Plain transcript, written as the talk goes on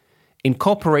In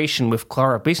cooperation with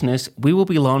Clara Business, we will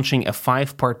be launching a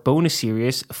 5-part bonus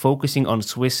series focusing on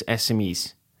Swiss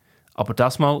SMEs. Aber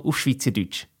das mal auf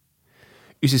Schweizerdeutsch.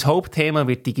 Unser Hauptthema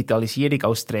wird Digitalisierung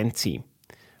als Trend sein.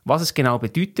 Was es genau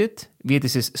bedeutet, wie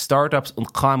es Startups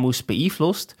und KMUs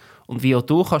beeinflusst und wie auch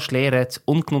du kannst lernen, das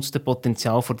ungenutzte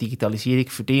Potenzial der Digitalisierung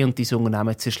für dich und dein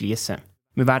Unternehmen zu erschliessen.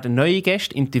 Wir werden neue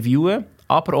Gäste interviewen,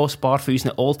 aber auch ein paar von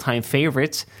unseren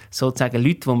All-Time-Favorites, sozusagen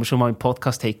Leute, die wir schon mal im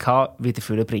Podcast hatten, wieder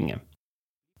vorbringen.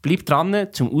 Bleib dran,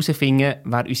 um herauszufinden,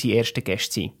 wer unsere ersten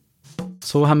Gäste sind.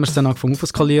 So haben wir es dann angefangen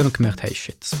aufzuskalieren und gemerkt, hey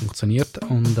shit, das funktioniert.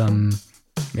 Und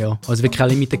also wirklich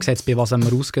keine Limite gesetzt, bei was wir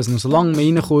rausgehen, sondern solange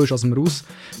man reinkommt, als wir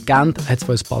rausgehen, hat es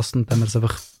für uns gepasst und dann haben wir es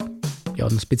einfach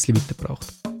noch ein bisschen weitergebracht.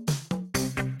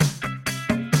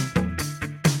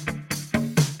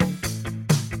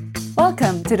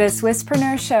 Welcome to the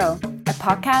Swisspreneur Show, a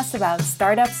podcast about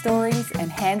startup stories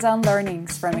and hands-on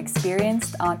learnings from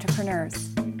experienced entrepreneurs.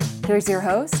 Here's your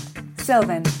host,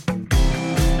 Sylvan.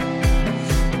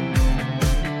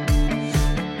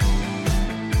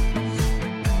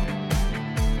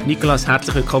 Nicolas,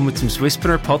 herzlich willkommen zum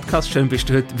Swisspreneur Podcast. Schön, bist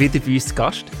du heute wieder bei uns zu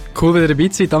Gast. Cool, wieder dabei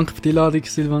zu sein. Danke für die Einladung,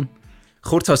 Sylvan.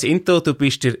 Kurz als Intro, du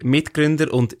bist der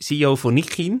Mitgründer und CEO von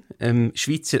Nikin, einem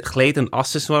Schweizer Kleid- und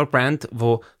Accessoire-Brand,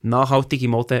 der nachhaltige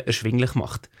Mode erschwinglich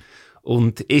macht.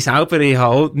 Und ich selber, ich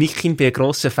habe auch Nikin, bin ein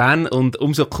grosser Fan und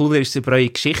umso cooler ist es, über eure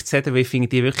Geschichte zu reden, weil ich finde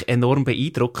die wirklich enorm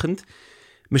beeindruckend.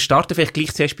 Wir starten vielleicht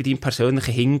gleich zuerst bei deinem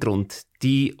persönlichen Hintergrund.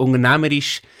 Die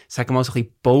unternehmerisch, sagen wir mal so ein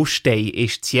bisschen Baustein,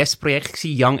 ist das Yes-Projekt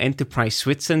gewesen, Young Enterprise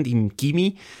Switzerland im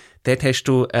Gimmi. Dort hast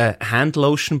du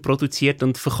Handlotion produziert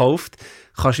und verkauft.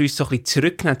 Kannst du uns so ein bisschen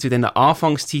zurücknehmen zu den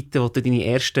Anfangszeiten, wo du deine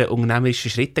ersten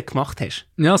unternehmerischen Schritte gemacht hast?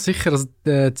 Ja, sicher. Also,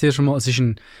 zuerst einmal, es war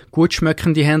eine gut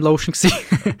schmeckende Handlotion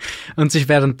und es war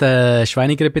während der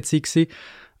Schweinegrippe-Zeit gewesen.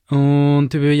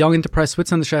 Und über Young Enterprise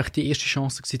Switzerland war eigentlich die erste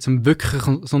Chance gewesen, um wirklich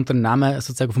das Unternehmen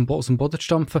sozusagen aus dem Boden zu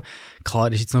stampfen. Klar,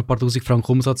 es war jetzt noch ein paar tausend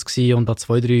Franken Umsatz gewesen und da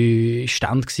 2-3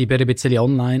 Stände gewesen, ein bisschen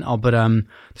online, aber das war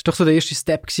doch so der erste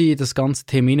Step gewesen, das ganze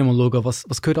Thema rein mal schauen,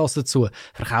 was gehört alles dazu?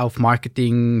 Verkauf,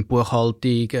 Marketing,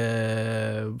 Buchhaltung,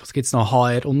 was gibt's noch,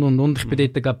 HR und. Ich bin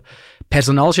dort, glaube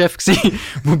Personalchef gewesen,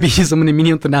 wobei so einem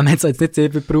Mini-Unternehmen hat es jetzt nicht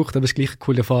sehr viel gebraucht, aber es war gleich eine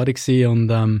coole Erfahrung gewesen und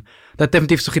da hat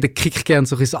definitiv so ein bisschen den Kick gegeben und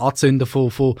so ein bisschen das Anzünden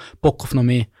von Bock auf noch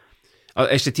mehr.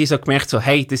 Also hast du dir so gemerkt, so,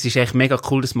 hey, das ist echt mega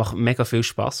cool, das macht mega viel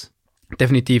Spass?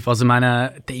 Definitiv. Also,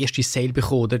 der erste Sale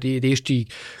bekommen, oder der erste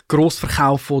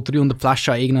Grossverkauf von 300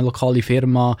 Flaschen an irgendeine lokale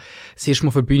Firma, das erste Mal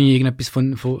auf der Bühne irgendetwas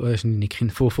von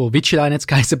Vigiline jetzt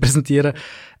geheißen präsentieren.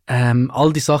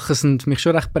 All die Sachen sind für mich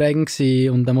schon recht prägend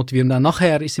gewesen und motivierend. Auch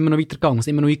nachher ist es immer noch weitergegangen, es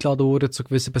ist immer noch eingeladen worden zu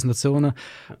gewissen Präsentationen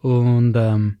und,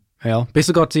 bis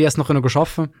sogar zuerst noch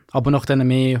arbeiten, aber noch dann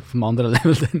mehr auf einem anderen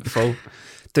Level dann. Voll.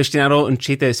 Du hast dann auch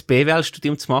entschieden, ein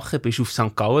BWL-Studium zu machen, bist auf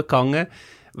St. Gallen gegangen.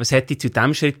 Was hat dich zu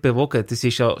diesem Schritt bewogen? Das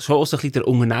ist ja schon so ein bisschen der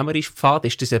unternehmerische Pfad.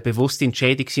 Ist das eine bewusste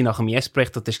Entscheidung nach dem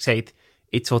Yes-Projekt, dass du gesagt,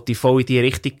 jetzt will ich voll in die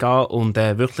Richtung gehen und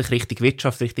wirklich Richtung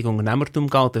Wirtschaft, Richtung Unternehmertum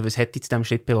gehen? Oder was hat dich zu diesem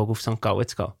Schritt bewogen, auf St. Gallen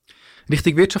zu gehen?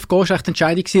 Richtung Wirtschaft gehen war echt eine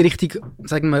Entscheidung gewesen, Richtung,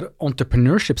 sagen wir,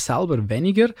 Entrepreneurship selber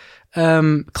weniger.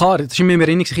 Klar, es ist immer in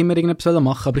Erinnerung, sich immer irgendetwas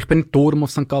machen, aber ich bin nicht darum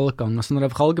auf St. Gallen gegangen, sondern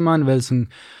einfach allgemein, weil es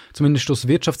zumindest aus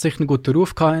Wirtschaftssicht einen guten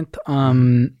Ruf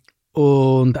hatte.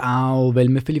 Und auch, weil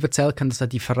mir viele erzählt haben, dass auch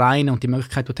die Vereine und die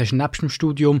Möglichkeit, die du hast, nebst dem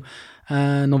Studium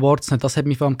noch wahrzunehmen, das hat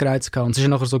mich vor allem gereizt gehabt. Und es war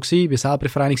nachher so gewesen, wir selber in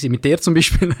Vereine gewesen, mit dir zum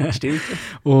Beispiel. Stimmt.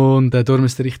 Und darum war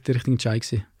es der richtige Entscheid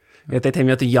gewesen. Ja, dort haben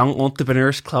wir ja den Young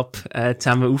Entrepreneurs Club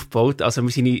zusammen aufgebaut. Also wir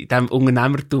sind in diesem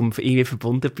Unternehmertum irgendwie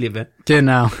verbunden geblieben.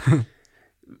 Genau.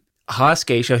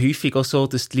 HSG ist ja häufig auch so,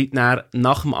 dass die Leute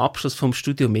nach dem Abschluss vom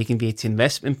Studium irgendwie ins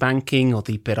Investmentbanking oder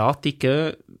in die Beratung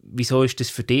gehen. Wieso ist das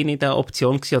für dich nicht eine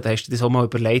Option gewesen? Oder hast du das auch mal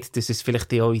überlegt, dass es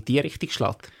vielleicht auch in die Richtung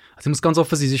schlägt? Also ich muss ganz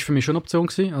offen sein, es war für mich schon eine Option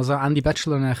gewesen. Also Ende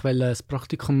Bachelor wollte ich ein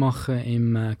Praktikum machen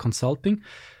im Consulting.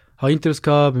 Ich hatte Interviews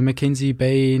gehabt bei McKinsey,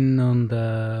 Bain und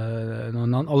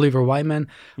Oliver Wyman.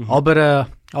 Aber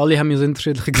alle haben mir aus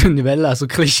unterschiedlichen Gründen wollen, also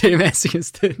klischee-mässig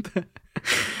ist das.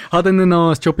 Hatte dann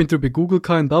noch ein Jobinterview bei Google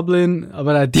in Dublin,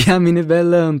 aber die haben mich nicht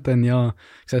wollen und dann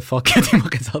gesagt, fuck it, ich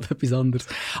mache jetzt halt etwas anderes.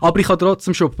 Aber ich habe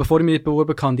trotzdem schon, bevor ich mich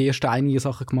beworben habe, die ersten einige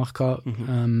Sachen gemacht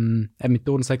mit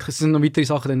Turnsäcken. Es sind noch weitere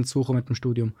Sachen dann dazugekommen mit dem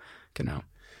Studium. Genau.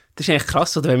 Das ist eigentlich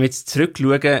krass, oder wenn wir jetzt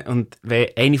zurückschauen und wenn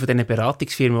eine von diesen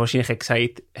Beratungsfirmen wahrscheinlich hat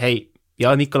gesagt, hey,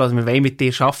 ja Nicolas, wir wollen mit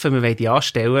dir arbeiten, wir wollen dich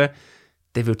anstellen,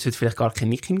 dann würde es heute vielleicht gar kein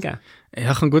Nikin geben.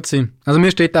 Ja, kann gut sein. Also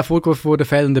mir steht auch vorgeworfen worden,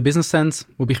 fehlender Business Sense,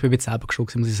 wobei ich bin jetzt selber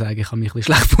geschockt, muss ich sagen, ich habe mich ein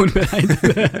bisschen schlecht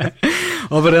vorbereitet.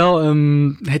 Aber ja,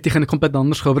 hätte ich komplett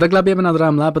anders kommen. Aber da glaube ich eben auch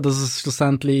daran im Leben, dass es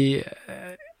schlussendlich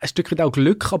ein Stück weit auch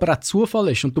Glück, aber auch Zufall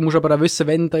ist. Und du musst aber auch wissen,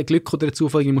 wenn der Glück oder der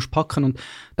Zufall musst packen. Und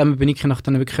dann bin ich nach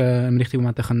dann wirklich im richtigen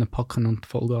Moment können packen und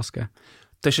Vollgas geben.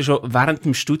 Du hast ja schon während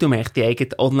dem Studium eigentlich deinen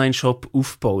eigenen Online-Shop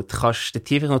aufgebaut. Kannst du dir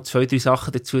tiefer noch 2-3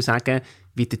 Sachen dazu sagen,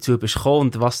 wie du dazu bist gekommen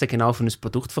und was du genau für ein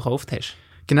Produkt verkauft hast?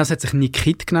 Genau, es hat sich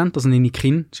Nikit genannt, also nicht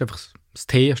Nikin, das ist einfach das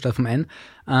T anstelle vom N.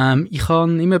 Ich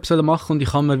kann immer etwas machen und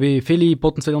ich habe mir wie viele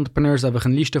potenzielle Entrepreneurs einfach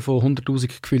eine Liste von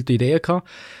 100'000 gefühlten Ideen gehabt.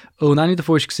 Und eine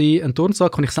davon war ein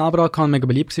Turnsack, den ich selber hatte, mega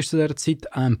beliebt war zu dieser Zeit,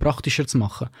 praktischer zu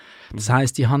machen. Das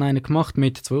heisst, ich habe einen gemacht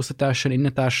mit 2 Aussentaschen,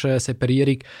 Innentaschen,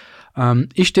 Separierung.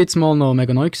 Ist jetzt mal noch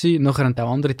mega neu gewesen. Nachher haben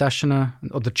auch andere Taschen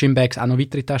oder Gymbags auch noch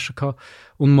weitere Taschen gehabt.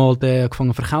 Und mal den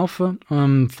angefangen zu verkaufen.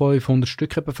 500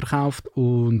 Stück eben verkauft.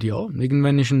 Und ja,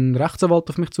 irgendwann ist ein Rechtsanwalt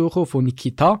auf mich zugekommen von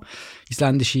Nikita,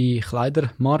 isländische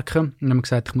Kleidermarke. Und dann haben wir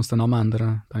gesagt, ich muss den Namen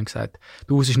ändern. Dann haben wir gesagt,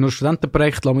 du, es ist nur ein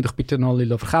Studentenprojekt, lass mich doch bitte noch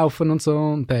alle verkaufen und so.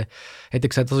 Und dann hat er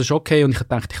gesagt, das ist okay. Und ich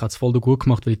dachte, ich habe es voll gut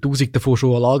gemacht, weil ich 1000 davon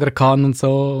schon an Lager kann und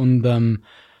so. Und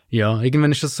ja,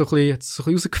 irgendwann ist das so ein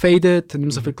bisschen rausgefadet, nicht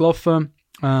mehr so viel gelaufen.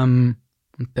 Und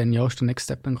dann, ja, ist der Next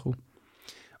Step dann gekommen.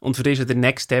 Und für dich ist der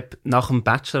Next Step, nach dem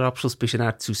Bachelorabschluss bist du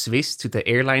dann zu Swiss, zu den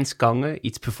Airlines gegangen,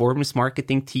 ins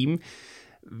Performance-Marketing-Team.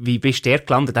 Wie bist du da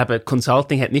gelandet? Eben,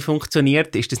 Consulting hat nicht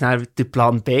funktioniert. Ist das dann der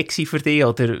Plan B für dich?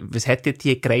 Oder was hat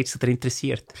dich gereizt oder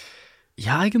interessiert?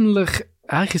 Ja, eigentlich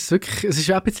ist es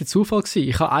ist auch ein bisschen Zufall gewesen.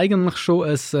 Ich habe eigentlich schon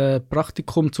ein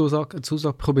Praktikum-Zusage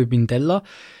bekommen bei Della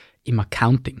im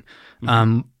Accounting.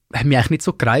 Hat mich eigentlich nicht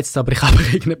so gereizt, aber ich habe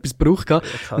irgendetwas gebraucht. Ja,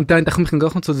 und dann komme ich dann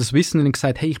gleich noch zu den Swiss und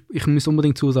gesagt, hey, ich muss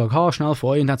unbedingt Zusage haben, schnell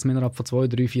von euch. Und dann hat es mir innerhalb von 2,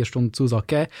 3, 4 Stunden Zusage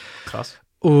gegeben. Krass.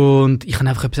 Und ich habe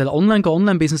einfach etwas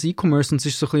Online-Business, E-Commerce, und es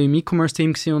war so ein bisschen im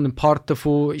E-Commerce-Team gewesen, und ein Part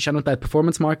davon war auch noch Teil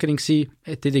Performance-Marketing gewesen,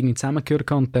 hat dort irgendwie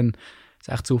zusammengehört und dann war es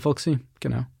echt Zufall gewesen,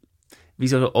 genau. Wie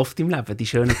so oft im Leben, die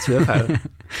schönen Zufälle.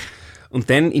 Und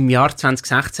dann im Jahr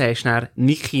 2016 hast du dann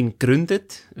Nikin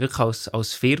gegründet, wirklich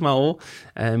als Firma auch,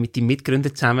 mit deinem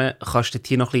Mitgründer zusammen. Kannst du dir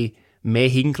hier noch ein bisschen mehr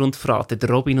Hintergrund verraten? Der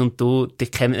Robin und du, die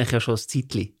kennen euch ja schon ein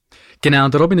Zeitchen. Genau,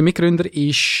 der Robin, der Mitgründer,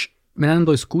 ist, wir nennen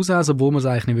uns Cousins, obwohl wir es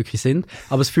eigentlich nicht wirklich sind,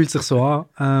 aber es fühlt sich so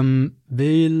an,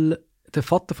 weil der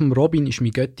Vater von Robin ist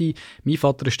mein Götti, mein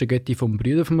Vater ist der Götti vom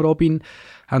Bruder von Robin,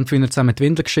 haben früher zusammen die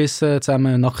Windel geschissen,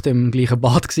 zusammen nach dem gleichen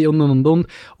Bad gewesen und.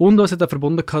 Und uns hat auch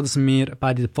verbunden gehabt, dass wir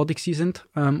beide in der Pfadi sind,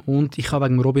 und ich habe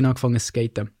wegen Robin angefangen zu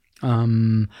skaten.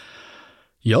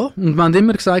 Ja, und wir haben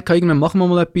immer gesagt, irgendwann machen wir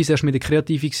mal etwas, erst mit der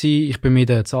Kreative gewesen, ich bin mit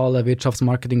den Zahlen, Wirtschafts-,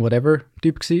 Marketing, whatever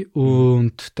Typ gewesen,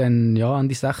 und dann, ja,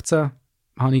 Ende 16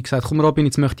 habe ich gesagt, komm Robin,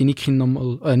 jetzt möchte ich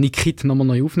Nikit nochmal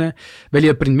neu aufnehmen. Weil ich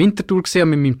jemanden in Winterthur gesehen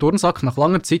habe mit meinem Turnsack nach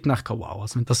langer Zeit, dachte ich, wow,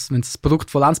 also wenn das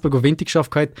Produkt von Lenzburg auf Winter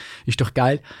geschafft hat, ist doch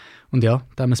geil. Und ja,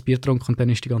 da haben wir ein Bier getrunken und dann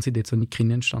ist die ganze Idee zu Nikin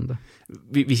entstanden.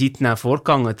 Wie seid ihr denn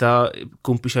vorgegangen? Da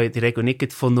kommst du ja in der Regel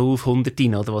nicht von 0 auf 100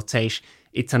 rein, oder wo du sagst,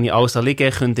 jetzt habe ich alles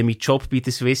liegen, könnte meinen Job bei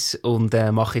der Swiss und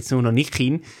mache jetzt nur noch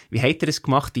Nikin. Wie habt ihr das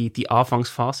gemacht, die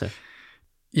Anfangsphase?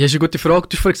 Ja, ist eine gute Frage.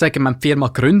 Du hast vorhin gesagt, man hat die Firma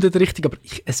gegründet, richtig, aber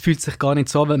es fühlt sich gar nicht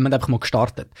so an, weil man einfach mal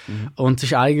gestartet. Und es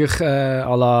ist eigentlich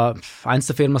à la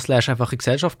Einzelfirma / einfach in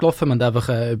Gesellschaft gelaufen. Man hat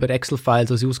einfach über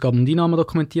Excel-Files also Ausgaben und Einnahmen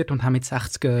dokumentiert und haben mit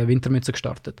 60 Wintermützen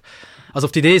gestartet. Also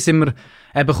auf die Idee sind wir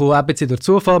eben gekommen, ein bisschen durch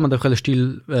Zufall. Man wollte einen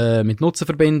Stil mit Nutzen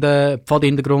verbinden,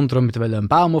 Pfad-Hintergrund, darum mit einen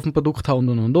Baum auf dem Produkt haben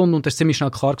und. Und das war ziemlich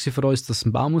schnell klar für uns, dass es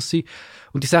ein Baum muss sein.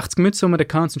 Und die 60 Mützen, die wir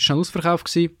hatten, sind schnell ausverkauft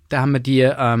gewesen. Dann haben wir die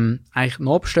eigentlich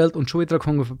noch abgestellt und schon wieder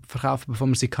angefangen zu verkaufen, bevor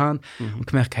wir sie hatten. Und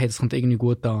gemerkt, hey, das kommt irgendwie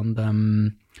gut an.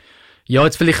 Und, ja,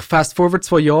 jetzt vielleicht fast forward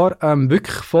 2 Jahre,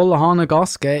 wirklich voll Hahn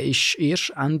Gas geben, ist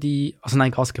erst Ende, also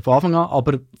nein, Gas geben von Anfang an,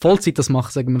 aber Vollzeit das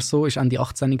machen, sagen wir so, ist Ende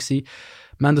 18 gewesen.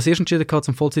 Wir haben das erst entschieden gehabt,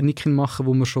 zum Vollzeit-Nikin machen,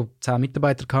 wo wir schon 10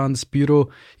 Mitarbeiter hatten, das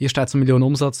Büro, erst 1 Million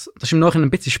Umsatz. Das war im Nachhinein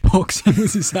ein bisschen Sport gewesen,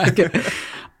 muss ich sagen.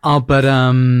 Aber,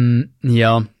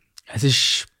 ja,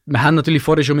 wir haben natürlich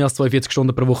vorher schon mehr als 42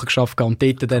 Stunden pro Woche geschafft und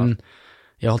dort dann,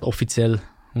 ja, halt offiziell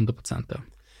 100%, ja.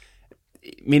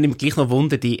 Mir nimmt gleich noch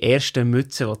Wunder, die ersten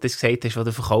Mützen, die du gesagt hast, die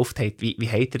du verkauft hast. Wie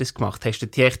habt ihr das gemacht? Hast du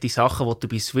die Sachen, die du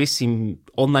bei Swiss im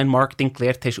Online-Marketing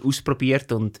gelernt hast,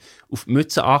 ausprobiert und auf die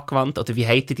Mützen angewandt? Oder wie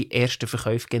habt ihr die ersten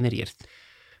Verkäufe generiert?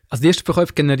 Also die ersten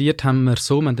Verkäufe generiert haben wir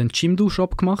so, wir haben den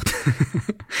Jimdo-Shop gemacht.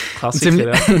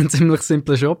 Klassiker, ja. Ein ziemlich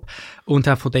simpler Shop. Und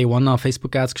haben von Day One an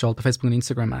Facebook-Ads geschaltet, Facebook- und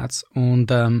Instagram-Ads. Und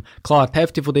klar, die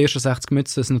Hälfte von den ersten 60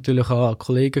 Mützen sind natürlich an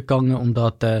Kollegen gegangen und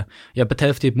hat die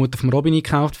Hälfte die Mutter von Robin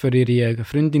gekauft für ihre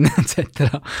Freundinnen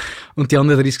etc. Und die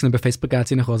anderen 30 sind bei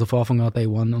Facebook-Ads reingekommen, also von Anfang an Day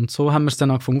One. Und so haben wir es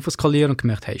dann angefangen aufzuskalieren und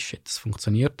gemerkt, hey shit, das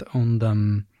funktioniert.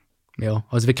 Und ja,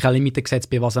 also wirklich keine Limite gesetzt,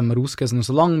 bei was wir rausgeben.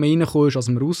 Also solange man reingekommen ist,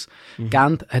 wir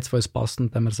rausgeben, hat es für uns gepasst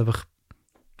und dann haben wir es einfach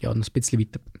ein bisschen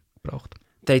weitergebracht.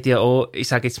 der hat ja auch, ich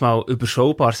sage jetzt mal,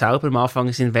 überschaubar selber am Anfang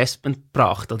ein Investment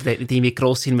gebracht. Oder der hat nicht irgendwie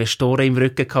grosse Investoren im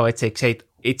Rücken gehabt. Jetzt hat er gesagt,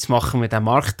 jetzt machen wir den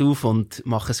Markt auf und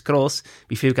machen es gross.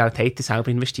 Wie viel Geld hat er selber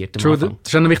investiert am Anfang?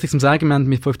 Das ist auch noch wichtig zu sagen, wir haben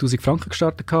mit 5'000 Franken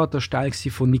gestartet gehabt. Das war Teil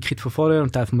von Nikit von vorher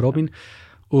und Teil von Robin.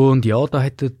 Und ja, da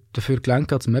hat er dafür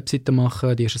gelernt, zum Webseiten zu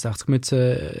machen, die ersten 60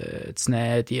 Mützen zu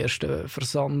nehmen, die ersten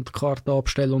Versandkarten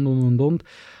abstellen und.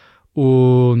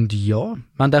 Und ja, wir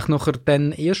haben eigentlich nachher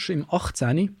dann erst im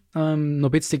 18. noch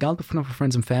ein bisschen Geld aufgenommen von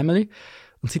Friends and Family.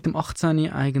 Und seit dem 18.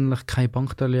 eigentlich keine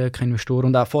Bankdarlehen, keine Investoren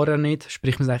und auch vorher nicht.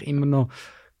 Sprich, wir sind eigentlich immer noch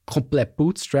komplett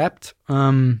bootstrapped.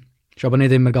 Ist aber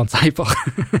nicht immer ganz einfach.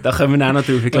 Da kommen wir auch noch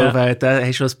drauf. Ich glaube, da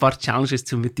hast du ein paar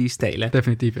Challenges mit uns teilen.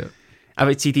 Definitiv, ja.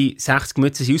 Aber jetzt sind die 60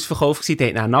 Mützen ausverkauft gewesen, die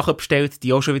haben dann nachbestellt,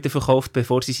 die auch schon wieder verkauft,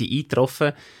 bevor sie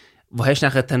eingetroffen. Wo hast du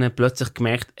nachher dann plötzlich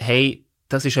gemerkt, hey,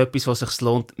 das ist etwas, was sich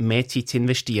lohnt, mehr Zeit zu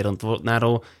investieren und wo du dann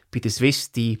auch bei der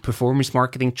Swiss die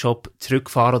Performance-Marketing-Job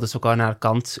zurückfahren oder sogar dann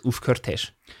ganz aufgehört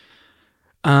hast?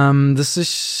 Das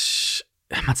ist...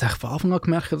 Man hat es eigentlich von Anfang an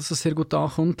gemerkt, dass es sehr gut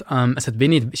ankommt. Es ist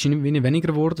wenig weniger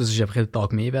geworden, es ist einfach jeden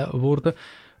Tag mehr geworden.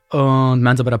 Und wir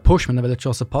haben es aber auch gepusht, wir wollten die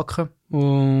Chance packen.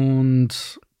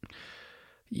 Und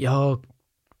ja,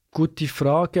 gute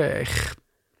Frage.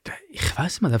 Ich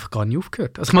weiss, man hat einfach gar nicht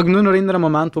aufgehört. Also ich mag mich nur noch erinnern an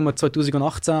einen Moment, wo wir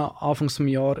 2018, Anfangs des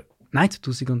Jahres,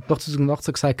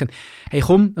 2018 gesagt haben, hey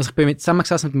komm, also ich bin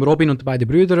zusammengesessen mit dem Robin und den beiden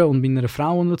Brüdern und meiner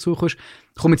Frau, die dazu kommst.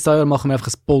 Komm, jetzt 2 Jahre machen wir einfach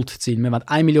ein Bold-Ziel. Wir wollen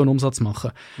 1 Million Umsatz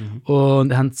machen.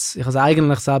 Und ich habe es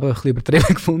eigentlich selber ein bisschen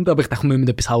übertrieben gefunden, aber ich dachte, wir müssen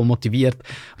etwas haben, motiviert.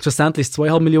 Und schlussendlich ist es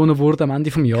 2,5 Millionen geworden am Ende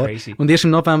des Jahres. Crazy. Und erst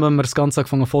im November haben wir das Ganze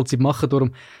angefangen, Vollzeit zu machen.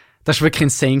 Darum, das war wirklich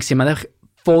insane gewesen. Wir haben einfach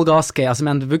Vollgas gegeben. Also wir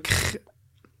haben wirklich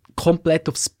komplett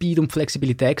auf Speed und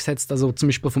Flexibilität gesetzt. Also zum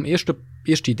Beispiel vom ersten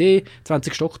Idee,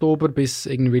 20. Oktober bis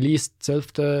irgendwie Release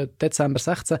 12. Dezember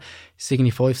 16, ist es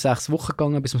irgendwie 5-6 Wochen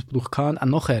gegangen, bis wir das Produkt hatten. Und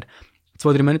nachher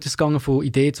 2-3 Monate ist es gegangen, von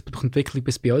Idee zur Produktentwicklung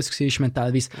bis bei uns war. Wir haben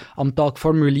teilweise am Tag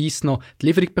vor dem Release noch die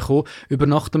Lieferung bekommen. Über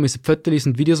Nacht müssen Fotos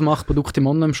und Videos machen, Produkte im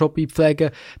Online-Shop einpflegen,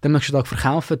 dann am nächsten Tag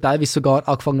verkaufen, teilweise sogar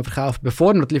angefangen zu verkaufen,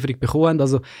 bevor wir die Lieferung bekommen haben.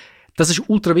 Also das ist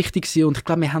ultra wichtig gewesen und ich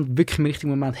glaube, wir haben wirklich im richtigen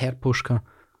Moment hergepusht gehabt.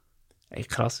 Ey,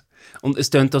 krass. Und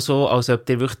es klingt auch so, als ob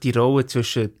ihr wirklich die Rolle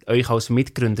zwischen euch als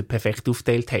Mitgründer perfekt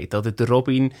aufteilt habt. Oder der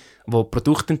Robin, der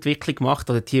Produktentwicklung macht,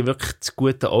 oder die wirklich das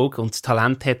gute Auge und das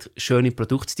Talent hat, schöne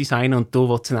Produkte zu designen und du,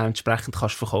 die dann entsprechend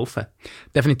kannst verkaufen.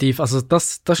 Definitiv. Also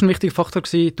das war ein wichtiger Faktor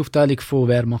gewesen, die Aufteilung von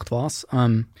wer macht was.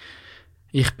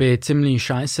 Ich bin ziemlich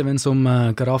scheisse, wenn es um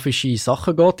grafische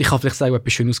Sachen geht. Ich kann vielleicht sagen, ob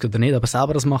es schön aussieht oder nicht, aber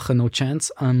selber das machen, no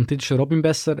chance. Dort ist der Robin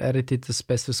besser, er hat ein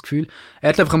besseres Gefühl. Er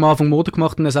hat einfach am Anfang Mode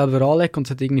gemacht und er selber anlegt und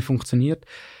es hat irgendwie funktioniert.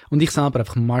 Und ich selber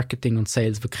einfach Marketing und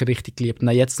Sales wirklich richtig geliebt. Und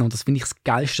auch jetzt noch, das finde ich das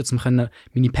Geilste, um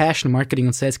meine Passion, Marketing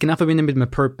und Sales, genau verbinden mit einem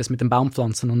Purpose, mit dem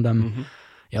Baumpflanzen und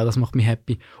ja, das macht mich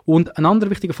happy. Und ein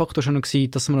anderer wichtiger Faktor war noch, dass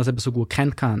wir uns eben so gut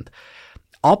kennt haben.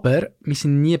 Aber wir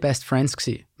sind nie Best Friends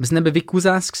gewesen. Wir sind eben wie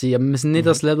Cousins gewesen, aber wir sind nicht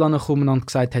das Level angekommen und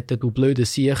gesagt hätten, du blöde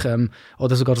Siech,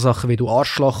 oder sogar Sachen wie du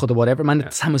Arschloch oder whatever. Ich meine,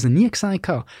 das haben wir uns nie gesagt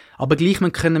gehabt. Aber gleich, wir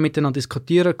können miteinander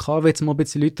diskutieren, klar, jetzt mal ein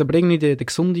bisschen Leute bringen, den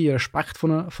gesunden Respekt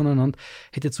voneinander,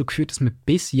 hat dazu geführt, dass wir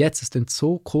bis jetzt, es klingt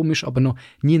so komisch, aber noch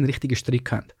nie einen richtigen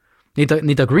Streit hatten.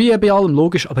 Nicht agree bei allem,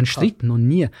 logisch, aber einen Streit noch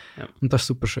nie. Ja. Und das ist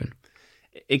super schön.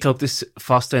 Ich glaube, das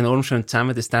fasst enorm schön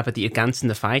zusammen, dass es eben die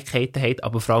ergänzenden Fähigkeiten hat,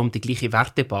 aber vor allem die gleiche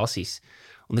Wertebasis.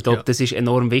 Und ich glaube, das ist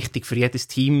enorm wichtig für jedes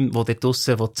Team, das dort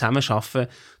draussen zusammenarbeiten.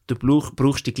 Du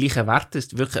brauchst die gleichen Werte, dass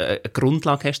du wirklich eine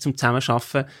Grundlage hast zum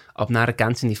Zusammenarbeiten, aber dann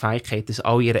ergänzende Fähigkeiten, dass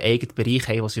alle ihren eigenen Bereich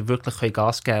haben, wo sie wirklich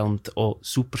Gas geben können und auch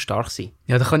super stark sind.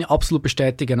 Ja, das kann ich absolut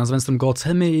bestätigen. Also wenn es darum geht,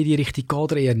 sollen wir in die Richtung gehen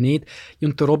oder eher nicht, ich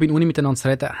und der Robin, ohne miteinander zu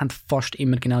reden, haben fast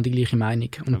immer genau die gleiche Meinung.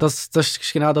 Und das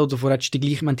ist genau da, davor hast du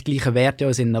die gleichen Werte in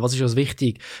uns. Was ist uns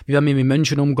wichtig? Wie wollen wir mit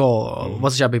Menschen umgehen?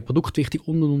 Was ist auch bei Produkten wichtig?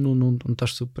 Und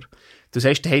das ist super. Du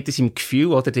sagst, ihr habt es im Gefühl,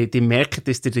 oder die merken,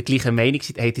 dass ihr der gleichen Meinung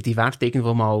seid. Habt ihr die Werte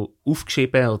irgendwo mal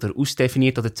aufgeschrieben oder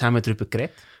ausdefiniert oder zusammen darüber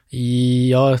geredet?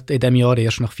 Ja, in diesem Jahr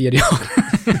erst nach 4 Jahren.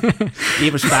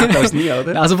 Lieber später als nie,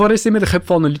 oder? Also vorher sind wir in den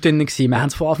Köpfen aller Leute drin gewesen. Wir haben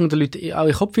es von Anfang der Leute auch in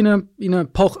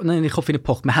den Kopf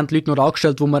hineingepocht. Wir haben die Leute nur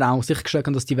angestellt, wo wir auch sichergestellt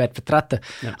haben, dass die Werte vertreten.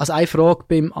 Ja. Also eine Frage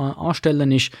beim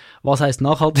Anstellen ist, was heisst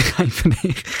Nachhaltigkeit für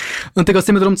dich? Und dann geht es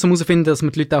immer darum, herauszufinden, dass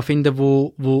wir die Leute auch finden,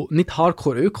 die nicht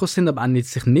Hardcore-Ökos sind, aber auch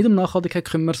sich nicht um Nachhaltigkeit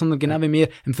kümmern, sondern genau wie wir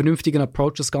einen vernünftigen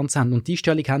Approach das Ganze haben und die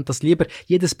Einstellung haben, dass lieber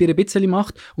jedes Bier ein bisschen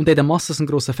macht und in der Masse einen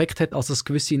grossen Effekt hat, als das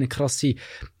gewisse eine krasse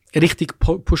richtig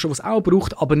pushen, was es auch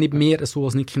braucht, aber nicht mehr so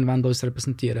als Nikin wollen uns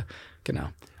repräsentieren. Genau.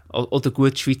 Oder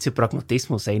gut Schweizer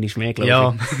Pragmatismus, einmal mehr, glaube ich.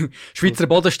 Ja, Schweizer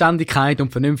Bodenständigkeit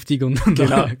und vernünftig und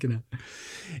genau. genau.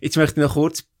 Jetzt möchte ich noch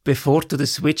kurz, bevor du den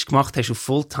Switch gemacht hast auf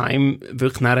Fulltime,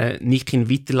 wirklich nach Nikin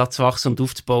weiter zu wachsen und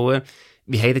aufzubauen,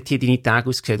 wie haben hier deine Tage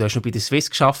ausgesehen? Du hast noch bei der Swiss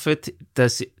gearbeitet,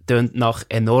 das tönt nach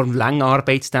enorm langen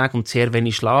Arbeitstagen und sehr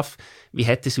wenig Schlaf. Wie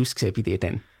hat das ausgesehen bei dir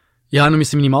denn? Ja, ich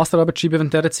musste meine Masterarbeit schreiben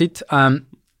während dieser Zeit. Ich habe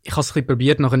es ein bisschen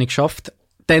probiert, nachher nicht geschafft.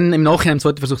 Dann im Nachhinein, im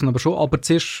zweiten Versuch aber schon. Aber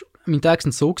zuerst, meine Tage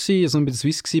waren so gewesen, als ich bei der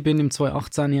Swiss war, im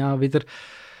 2018 Jahr wieder.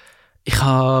 Ich bin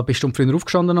eine Stunde früher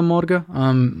aufgestanden am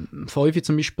Morgen. 5 Uhr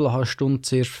zum Beispiel, habe eine Stunde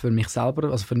zuerst für mich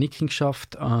selber, also für Nikin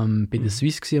geschafft. Bei der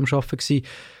Swiss am Arbeiten gewesen.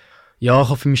 Ja, ich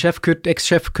habe für meinen Chef gehört,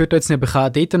 Ex-Chef gehört, jetzt nicht, aber ich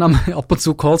habe dort ab und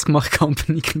zu Calls gemacht und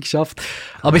für Nikin geschafft.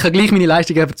 Aber ich habe gleich meine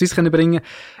Leistung einfach zu uns bringen.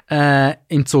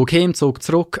 Im Zug hin, im Zug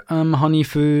zurück, habe ich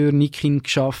für Nikin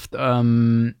geschafft.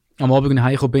 Am Abend, als ich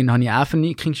heimgekommen bin, habe ich auch für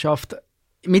Nikin geschafft.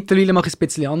 Mittlerweile mache ich es ein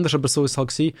bisschen anders, aber so ist es halt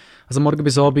gewesen. Also morgen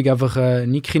bis Abend einfach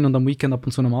Nikin und am Weekend ab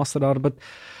und zu eine Masterarbeit.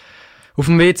 Auf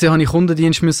dem WC musste ich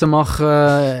Kundendienst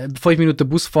machen. 5 Minuten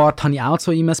Busfahrt habe ich auch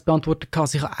so E-Mails beantwortet.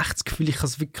 Also ich habe echt das Gefühl, ich habe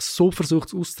es wirklich so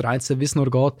versucht auszureizen, wie es nur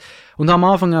geht. Und am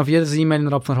Anfang auf jedes E-Mail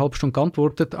innerhalb von einer halben Stunde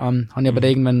geantwortet. Habe ich aber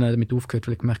irgendwann damit aufgehört,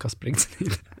 weil ich gemerkt habe, es bringt es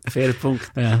nicht. Fairer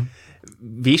Punkt. Ja.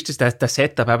 Wie ist das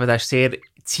Setup? Eben, das ist sehr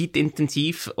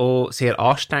zeitintensiv, auch sehr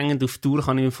anstrengend auf Dauer,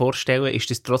 kann ich mir vorstellen. Ist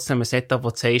das trotzdem ein Setup, wo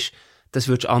du sagst, das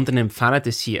würdest du anderen empfehlen,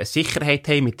 dass sie eine Sicherheit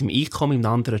haben mit dem Einkommen in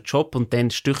einem anderen Job und dann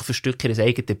Stück für Stück ihr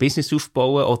eigenes Business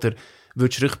aufbauen? Oder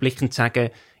würdest du rückblickend sagen,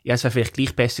 ja, es wäre vielleicht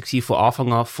gleich besser gewesen, von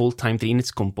Anfang an Fulltime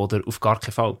reinzukommen oder auf gar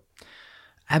keinen Fall?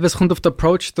 Eben, es kommt auf den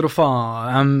Approach drauf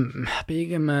an. Bei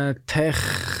irgendeinem Tech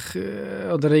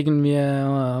oder irgendwie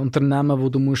Unternehmen, wo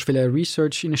du musst viel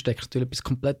Research reinstecken, natürlich etwas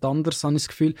komplett anderes, habe ich das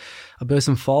Gefühl. Aber in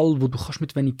unserem Fall, wo du kannst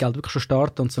mit wenig Geld wirklich schon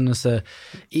starten und so ein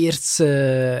erstes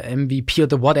MVP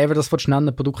oder whatever das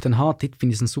nennen, Produkt dann hat, dort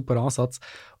finde ich es ein super Ansatz.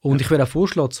 Und ich würde auch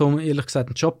vorschlagen, so ehrlich gesagt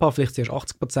einen Job haben, vielleicht zuerst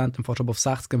 80%, dann fährst du aber auf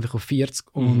 60%, dann vielleicht auf 40%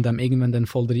 und irgendwann dann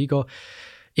voll reingehen.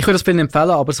 Ich würde das vielen empfehlen,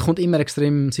 aber es kommt immer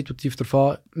extrem situativ darauf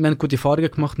an. Wir haben gute Erfahrungen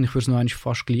gemacht und ich würde es noch einmal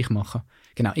fast gleich machen.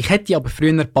 Genau. Ich hätte aber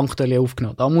früher Bankdarlehen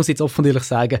aufgenommen. Da muss ich jetzt offen und ehrlich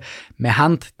sagen, wir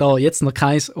haben da jetzt noch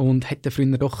keins und hätten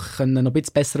früher doch können noch ein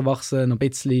bisschen besser wachsen, noch ein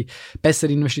bisschen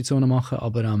bessere Investitionen machen,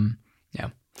 aber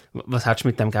ja. Was hättest du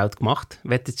mit dem Geld gemacht,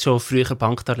 wenn du jetzt schon früher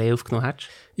Bankdarlehen aufgenommen hättest?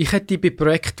 Ich hätte bei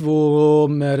Projekten, wo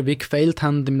wir wie gefailt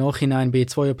haben, im Nachhinein bei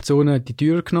 2 Optionen die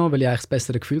teurer genommen, weil ich eigentlich das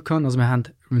bessere Gefühl hatte. Also wir haben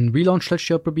einen Relaunch letztes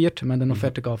Jahr probiert, wir haben dann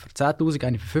Offerte für 10'000,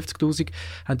 eine für 50'000,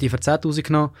 haben die für 10'000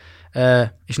 genommen.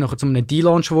 Ist nachher zu einem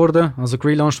D-Launch geworden, also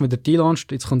relaunched wieder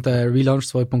D-Launched. Jetzt kommt der Relaunch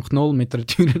 2.0 mit einer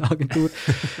teuren Agentur.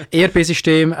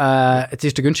 ERP-System, jetzt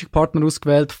ist der günstige Partner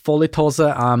ausgewählt, voll in die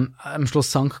Hose, am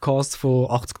Schluss Sunk-Cost von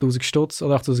 80'000 Stutz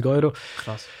oder 80'000 Euro.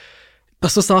 Krass.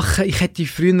 Das so Sachen, ich hätte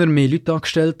früher mehr Leute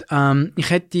angestellt. Ich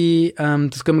hätte,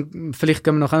 vielleicht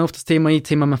gehen wir noch auf das Thema ein,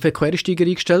 man für Quereinsteiger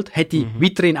eingestellt, hätte ich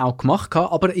weiterhin auch gemacht,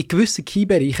 aber in gewissen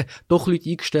Key-Bereichen doch Leute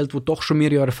eingestellt, die doch schon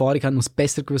mehrere Jahre Erfahrung haben und es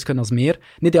besser gewusst können als wir.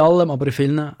 Nicht in allem, aber in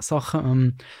vielen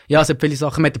Sachen. Ja, es hat viele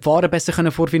Sachen, man hätte die Fahrer besser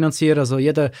können vorfinanzieren, also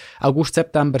jeden August,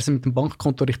 September sind mit dem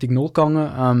Bankkonto richtig null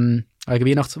gegangen,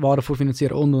 Weihnachtswaren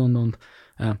vorfinanzieren und.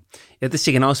 Ja, das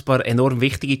sind genau ein paar enorm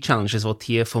wichtige Challenges, die du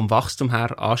hier vom Wachstum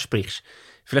her ansprichst.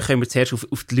 Vielleicht können wir zuerst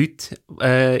auf die Leute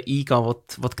eingehen,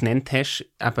 die du genannt hast.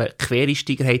 Eben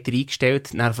Quereinsteiger habt ihr eingestellt,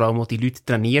 dann vor allem auch die Leute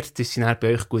trainiert, dass sie dann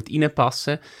bei euch gut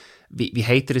reinpassen. Wie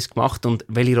habt ihr es gemacht und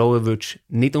welche Rolle würdest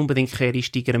du nicht unbedingt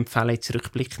Quereinsteiger empfehlen, jetzt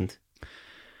rückblickend?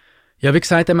 Ja, wie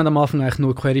gesagt, haben wir am Anfang eigentlich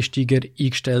nur Quereinsteiger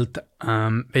eingestellt,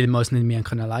 weil wir uns nicht mehr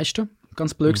leisten können.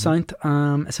 Ganz blöd gesagt.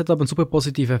 Es hat aber einen super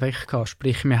positiven Effekt gehabt.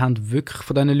 Sprich, wir haben wirklich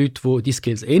von den Leuten, die die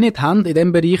Skills nicht haben, in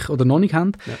diesem Bereich oder noch nicht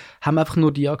haben, haben einfach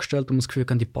nur die angestellt und das Gefühl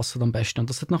haben, die passen am besten. Und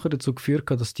das hat nachher dazu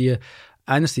geführt, dass die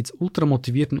einerseits ultra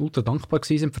motiviert und ultra dankbar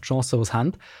waren für die Chancen, die sie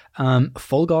haben,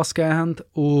 Vollgas gegeben haben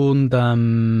und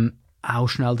auch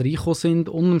schnell reingekommen sind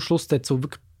und am Schluss dort so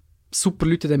wirklich super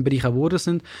Leute in diesem Bereich auch geworden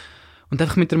sind. Und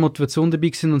einfach mit der Motivation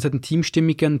dabei sind und es hat eine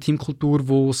Teamstimmung, eine Teamkultur,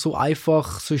 die so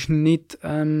einfach sonst nicht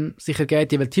sich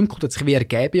ergeht. Weil die Teamkultur hat sich wie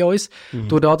ergeben bei uns,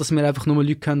 dadurch, dass wir einfach nur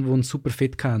Leute haben, die einen super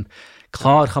Fit haben.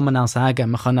 Klar kann man auch sagen,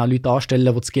 man kann auch Leute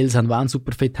anstellen, die die Skills haben, die einen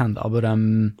super Fit haben, aber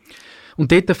und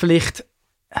dort vielleicht,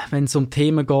 wenn es um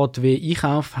Themen geht wie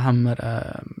Einkauf, haben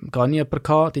wir gar nicht jemanden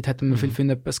gehabt. Dort hätten wir viel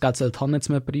für das Geld zu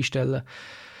jemanden einstellen.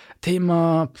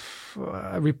 Thema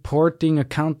Reporting,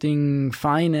 Accounting,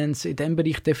 Finance, in diesem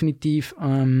Bereich definitiv.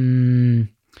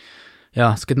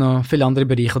 Ja, es gibt noch viele andere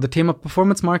Bereiche. Oder Thema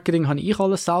Performance Marketing habe ich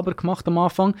alles selber gemacht am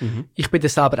Anfang. Ich bin dann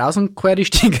selber auch so ein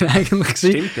Quereinsteiger eigentlich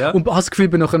gewesen. Stimmt, ja. Und habe das Gefühl,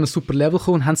 ich bin noch an ein super Level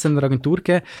gekommen und haben es dann einer Agentur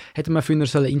gegeben. Hätte man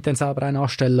früher intern selber einen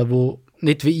anstellen, wo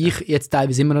nicht wie ich jetzt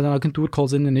teilweise immer an einer Agentur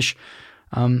gekommen ist.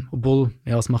 Obwohl,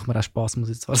 ja, es macht mir auch Spass, muss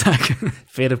ich zwar sagen.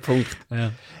 Fairer Punkt.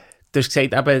 Ja. du hast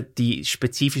gesagt, eben die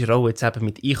spezifische Rolle jetzt eben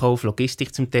mit Einkauf,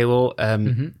 Logistik zum Teil auch,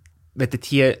 wenn du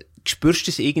hier spürst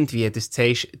du es irgendwie, dass du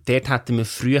sagst, dort hätten wir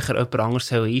früher jemand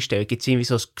anderes einstellen sollen. Gibt es irgendwie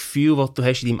so ein Gefühl, das du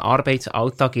hast in deinem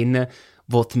Arbeitsalltag,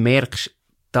 wo du merkst,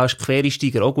 da ist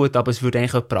Quereinsteiger auch gut, aber es würde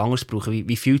eigentlich jemand anderes brauchen.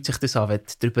 Wie fühlt sich das an, wenn du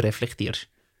darüber reflektierst?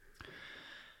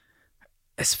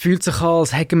 Es fühlt sich an,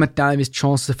 als hätten wir teilweise die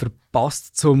Chance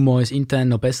verpasst, um uns intern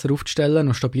noch besser aufzustellen,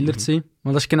 noch stabiler zu sein.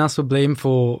 Und das ist genau das Problem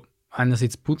von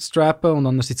einerseits Bootstrappen und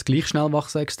andererseits gleich schnell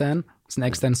wachsen extern. Es sind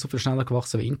extern so viel schneller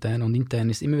gewachsen wie intern und intern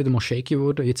ist immer wieder mal shaky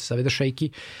geworden, jetzt ist es auch wieder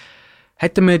shaky.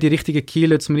 Hätten wir die richtigen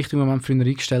Keyleute zum richtigen Moment früher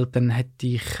eingestellt, dann hätte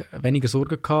ich weniger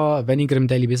Sorgen gehabt, weniger im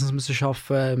Daily Business müssen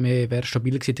arbeiten, wir wären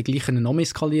stabiler gewesen, die gleichen noch mehr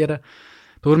skalieren.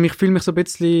 Darum, ich fühle mich so ein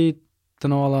bisschen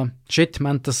danach, shit, wir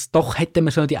haben das, doch hätten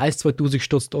wir so die 1-2'000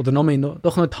 gestutzt oder noch mehr,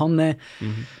 doch noch die Hand nehmen.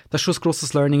 Das ist schon ein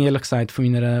grosses Learning, ehrlich gesagt, von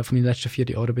meinen letzten 4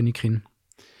 Jahren bin ich hin.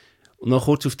 Und noch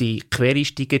kurz auf die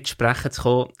Quereinsteiger zu sprechen zu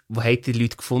kommen, wo habt ihr die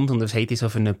Leute gefunden und was habt ihr so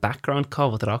für einen Background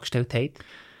gehabt, den ihr angestellt habt?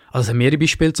 Also es haben mehrere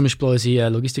Beispiele, zum Beispiel unsere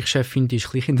Logistikchefin, die war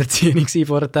Kleinkinderzieherin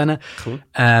vorher. Cool.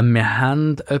 Wir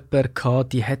haben jemanden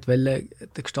gehabt, die wollte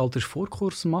den gestalterischen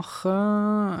Vorkurs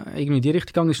machen, irgendwie in die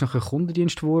Richtung gegangen, ist nachher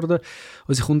Kundendienst geworden.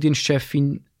 Unsere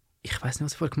Kundendienstchefin, ich weiss nicht,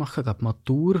 was sie vorher gemacht hat, glaube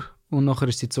Matur, und nachher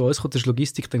ist sie zu uns gekommen, das ist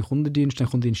Logistik, dann Kundendienst, dann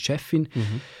Kundendienstchefin.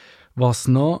 Was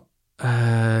noch?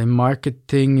 Im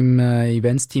Marketing, im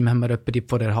Events-Team haben wir etwa die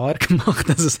vorher HR gemacht.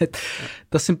 Also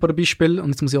das sind ein paar Beispiele. Und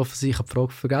jetzt muss ich offensichtlich, ich habe die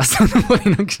Frage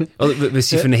vergessen. Also, was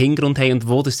sie für einen Hintergrund haben und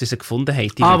wo das sie gefunden haben.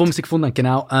 Wo wir sie gefunden haben,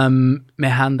 genau.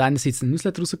 Wir haben einerseits einen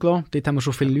Newsletter rausgelassen. Dort haben wir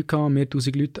schon viele Leute gehabt, mehr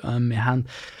 1000 Leute. Wir haben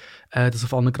das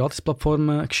auf allen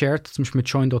Gratis-Plattformen geshared, zum Beispiel mit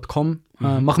join.com.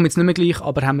 Machen wir jetzt nicht mehr gleich,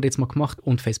 aber haben wir jetzt mal gemacht.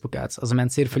 Und Facebook-Ads. Also wir haben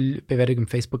sehr viele Bewerbungen im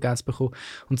Facebook-Ads bekommen.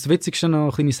 Und das Witzigste noch,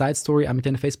 eine kleine Side-Story, auch mit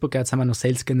diesen Facebook-Ads haben wir noch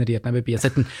Sales generiert nebenbei. Es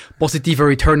hat einen positiven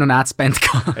Return on Ad-Spend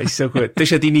gehabt. Das ist so gut. Das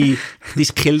ist ja dein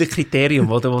Killer-Kriterium,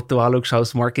 das du anschaust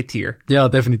als Marketeer. Ja,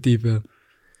 definitiv, ja.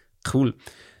 Cool.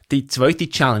 Die zweite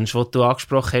Challenge, die du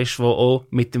angesprochen hast, die auch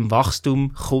mit dem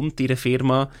Wachstum kommt in der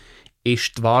Firma,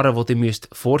 ist die Ware, die ihr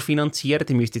vorfinanzieren müsst.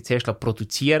 Die müsst ihr zuerst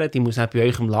produzieren, die muss auch bei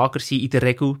euch im Lager sein, in der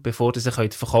Regel, bevor ihr sie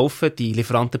verkaufen könnt. Die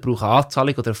Lieferanten brauchen eine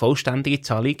Anzahlung oder eine vollständige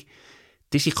Zahlung.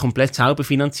 Das ist komplett selber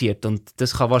finanziert und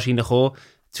das kann wahrscheinlich auch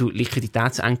zu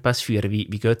Liquiditätsengpässen führen. Wie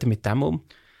geht ihr mit dem um?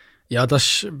 Ja,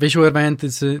 das war, wie schon erwähnt,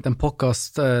 in dem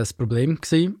Podcast das Problem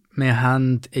gewesen. Wir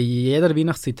haben in jeder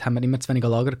Weihnachtszeit haben wir immer zu wenig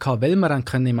Lager gehabt, weil wir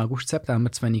können im August,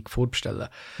 September zu wenig vorbestellen.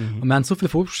 Und wir haben so viel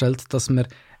vorbestellt, dass wir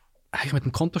eigentlich mit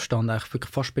dem Kontostand eigentlich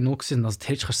wirklich fast bei null gewesen. Also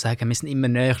theoretisch kannst du sagen, wir sind immer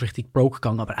näher richtig broke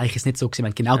gegangen, aber eigentlich ist es nicht so gewesen. Wir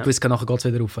haben genau gewusst, nachher geht es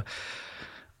wieder rauf.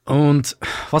 Und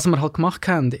was wir halt gemacht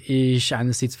haben, ist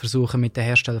einerseits versuchen, mit den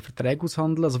Herstellern Verträge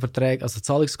auszuhandeln, also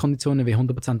Zahlungskonditionen wie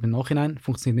 100% im Nachhinein,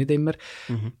 funktioniert nicht immer.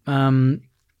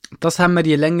 Das haben wir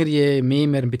je länger, je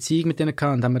mehr wir eine Beziehung mit denen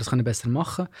hatten, und haben wir das besser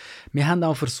machen. Wir haben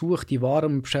auch versucht, die Waren,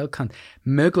 die wir bestellt haben,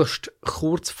 möglichst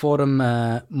kurz vor dem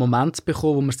Moment zu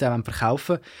bekommen, wo wir sie auch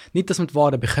verkaufen wollen. Nicht, dass wir die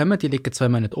Waren bekommen, die liegen 2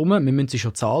 Monate rum, wir müssen sie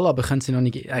schon zahlen, aber können sie noch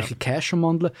nicht eigentlich Cash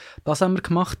umwandeln. Das haben wir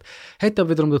gemacht. Hat aber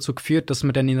wiederum dazu geführt, dass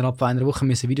wir dann innerhalb von einer Woche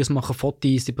müssen Videos machen,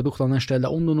 Fotos, die Produkte anstellen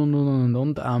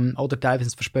und. Oder teilweise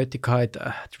Verspätung gehabt,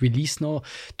 die Release noch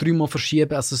 3-mal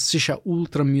verschieben. Also es ist ja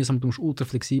ultra mühsam, du musst ultra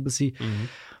flexibel sein.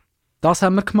 Das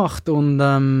haben wir gemacht und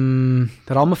den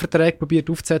Rahmenvertrag probiert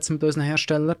aufzusetzen mit unseren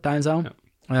Herstellern, teils auch.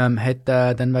 Dann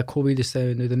wegen Covid ist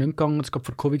es wieder nicht gegangen. Es gab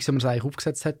vor Covid, als wir es eigentlich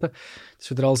aufgesetzt hätten. Das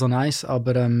ist wieder all so nice,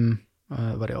 aber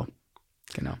ja,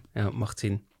 genau. Ja, macht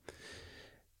Sinn.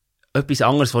 Etwas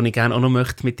anderes, was ich gerne auch noch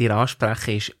möchte mit dir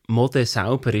ansprechen, ist, Mode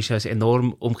selber ist ein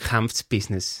enorm umkämpftes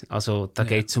Business. Also da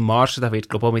geht es um Margen, da wird,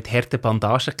 glaube ich, auch mit harten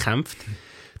Bandagen gekämpft.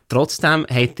 Trotzdem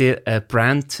habt ihr eine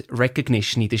Brand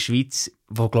Recognition in der Schweiz,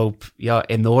 die, glaube ich,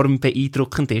 enorm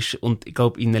beeindruckend ist. Und ich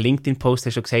glaube, in einem LinkedIn-Post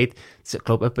hast du schon gesagt, ich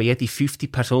glaube, etwa jede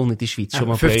 50. Person in der Schweiz schon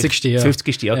mal 50. bei euch...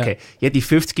 50. Okay. Ja. Jede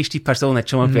 50. Person hat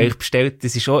schon mal bei euch bestellt.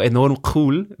 Das ist schon enorm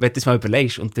cool, wenn du das mal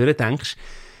überlegst und durchdenkst.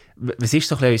 Was ist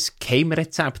so ein bisschen euer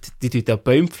Geheimrezept? Die tun da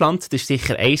Bäume pflanzen, das ist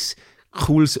sicher ein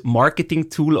cooles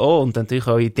Marketing-Tool auch und natürlich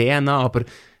auch eure DNA, aber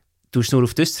tust du nur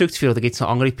auf das zurückzuführen oder gibt es noch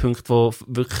andere Punkte,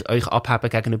 die wirklich euch abheben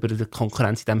gegenüber der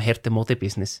Konkurrenz in diesem harten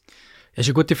Mode-Business? Das ist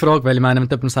eine gute Frage, weil ich meine, wenn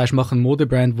du sagst, mach einen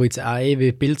Modebrand, wo jetzt auch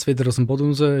wie Bilds wieder aus dem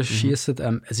Boden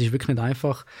rausschiessen, es ist wirklich nicht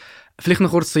einfach. Vielleicht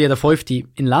noch kurz zu jeder 5.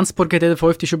 In Lenzburg hat jeder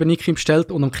 5. schon bei Niki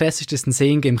bestellt und am krassesten ist ein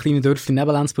Singen im kleinen Dörfchen neben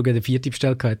Lenzburg hat der 4.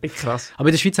 bestellt gehabt. Krass. Aber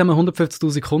in der Schweiz haben wir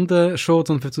 150'000 Kunden schon,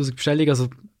 150'000 Bestellungen, also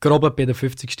grob bei der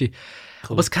 50. Cool.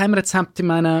 Aber das Geheimrezept, ich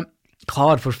meine,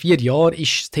 Klar, vor 4 Jahren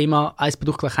ist das Thema «Ein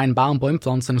Produkt gleich ein Baum, Bäume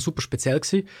pflanzen» super speziell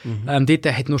gewesen. Dort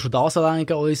hat nur schon das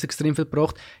alleine uns extrem viel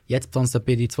gebracht. Jetzt pflanzt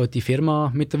bei die zweite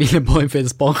Firma mittlerweile Bäume, für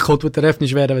das Bankkonto wird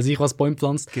eröffnet werden, wenn ich was Bäume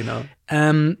pflanzt. Genau.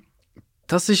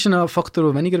 Das ist ein Faktor,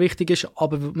 der weniger wichtig ist,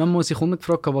 aber man muss sich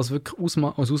gefragt haben, was wirklich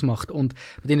ausmacht. Und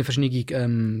bei denen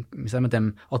verschiedene, wie sagen wir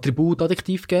dem, Attribute,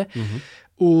 Adjektiv geben.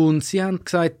 Und sie haben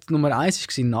gesagt, Nummer 1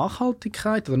 war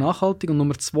Nachhaltigkeit oder nachhaltig und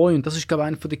Nummer 2, und das ist, glaube ich,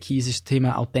 einer der Keys, ist das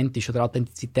Thema authentisch oder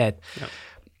Authentizität. Ja.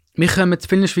 Wir kommen zu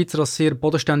vielen Schweizer als sehr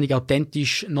bodenständig,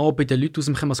 authentisch, nah bei den Leuten aus,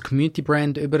 wir kommen als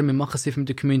Community-Brand über, wir machen sehr viel mit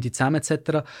der Community zusammen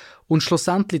etc. Und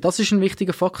schlussendlich, das ist ein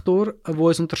wichtiger Faktor, der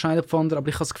uns unterscheidet von anderen, aber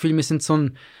ich habe das Gefühl, wir sind so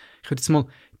ein, ich würde jetzt mal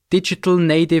Digital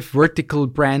Native Vertical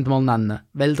Brand mal nennen.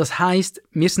 Weil das heisst,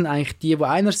 wir sind eigentlich die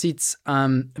einerseits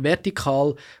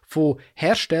vertikal von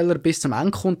Hersteller bis zum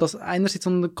Endkunden, das einerseits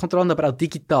unter Kontrolle, aber auch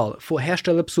digital, von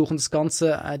Herstellerbesuch und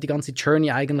die ganze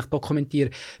Journey eigentlich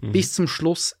dokumentieren, bis zum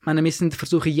Schluss. Ich meine, wir sind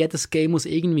versuchen, jedes Game, was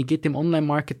es irgendwie gibt im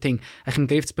Online-Marketing, eigentlich in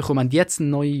den Griff zu bekommen. Wir haben jetzt eine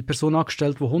neue Person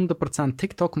angestellt, die 100%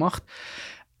 TikTok macht.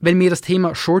 Wenn wir das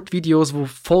Thema Short-Videos, wo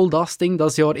voll das Ding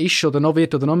das Jahr ist oder noch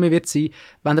wird oder noch mehr wird sein,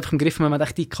 wenn einfach im Griff haben, wir haben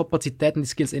echt die Kapazitäten und die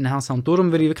Skills in-house haben.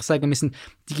 Darum würde ich wirklich sagen, wir sind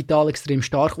digital extrem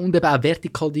stark und eben auch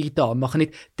vertikal digital. Wir machen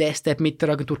nicht den Step mit der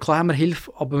Agentur. Klar haben wir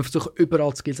Hilfe, aber wir versuchen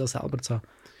überall die Skills auch selber zu haben.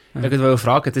 Ja. Ich wollte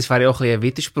fragen, das wäre ja auch ein bisschen ein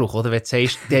Widerspruch, oder? Wenn du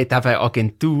sagst, die hat eben eine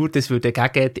Agentur, das würde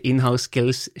gegen die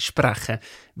Inhouse-Skills sprechen.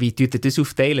 Wie tut ihr das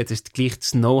aufteilen, dass du gleich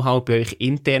das Know-how bei euch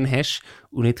intern hast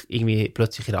und nicht irgendwie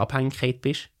plötzlich in Abhängigkeit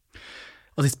bist?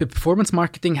 Also jetzt bei Performance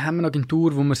Marketing haben wir eine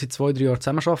Agentur, wo wir seit 2-3 Jahren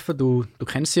zusammenarbeiten. Du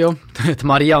kennst sie ja. Die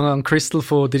Maria und Crystal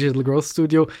von Digital Growth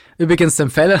Studio. Übrigens zu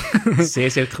empfehlen. Sehr,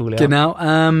 sehr cool, ja. Genau.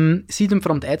 Sie tun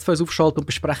vor allem die Ads für uns aufschalten und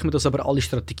besprechen wir das aber alle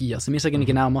Strategien. Also wir sagen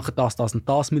genau, machen das und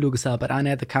das. Wir schauen selber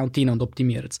einen Ad-Account rein und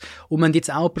optimieren es. Und wir haben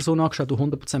jetzt auch eine Person angeschaut, die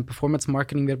 100% Performance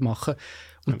Marketing wird machen.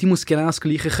 Und die muss genau das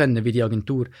Gleiche können wie die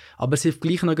Agentur. Aber sie will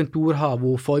gleich eine Agentur haben,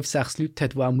 die 5-6 Leute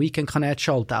hat, die auch am Weekend kann Ads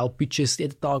schalten, auch Budgets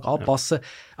jeden Tag anpassen. Ja.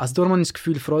 Also darum habe ich das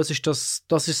Gefühl, für uns ist das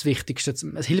ist das Wichtigste.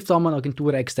 Es hilft auch, eine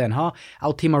Agentur extern haben.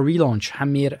 Auch Thema Relaunch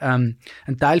haben wir einen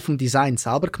Teil vom Design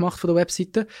selber gemacht von der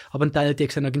Webseite, aber einen Teil hat die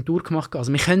externe Agentur gemacht.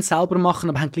 Also wir können es selber machen,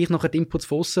 aber haben gleich noch die Inputs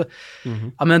von aussen.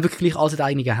 Aber wir haben wirklich gleich alles in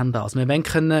einigen Händen. Also wir wollen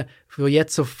können von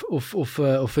jetzt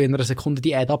auf einer Sekunde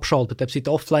die Ad abschalten, die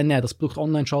Webseite offline nehmen, das Produkt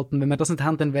online schalten. Wenn wir das nicht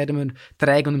haben, dann werden wir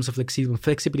träge und nicht so flexibel. Und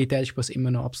Flexibilität ist bei uns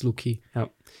immer noch absolut key. Ja.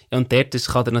 Und dort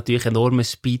kann dir natürlich einen enormen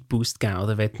Speedboost geben,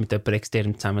 oder, wenn du mit jemandem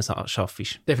extern zusammen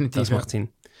arbeitest. Definitiv. Das macht Sinn.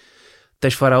 Du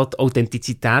hast vorhin auch die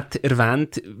Authentizität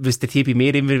erwähnt. Was dort hier bei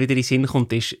mir immer wieder in den Sinn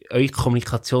kommt, ist eure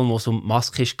Kommunikation, wo es um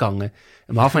Maske ist gegangen.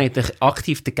 Am Anfang habt ihr euch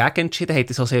aktiv dagegen entschieden,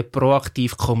 habt es also sehr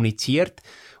proaktiv kommuniziert.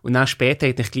 Und dann später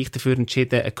habt ihr euch gleich dafür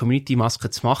entschieden, eine Community-Maske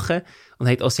zu machen. Und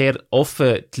habt auch sehr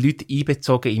offen die Leute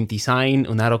einbezogen im Design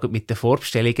und auch mit den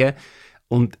Vorbestellungen.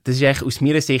 Und das ist eigentlich aus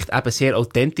meiner Sicht eben sehr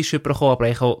authentisch übergekommen, aber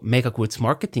eigentlich auch mega gutes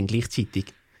Marketing gleichzeitig.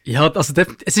 Ja, also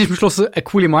es ist am Schluss eine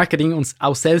coole Marketing und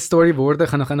auch Sales-Story geworden,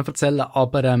 kann ich noch erzählen.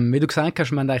 Aber wie du gesagt hast,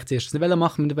 wir wollten eigentlich zuerst nicht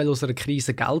machen, wir wollten aus einer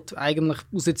Krise Geld eigentlich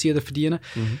rausziehen oder verdienen.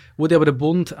 Wo aber der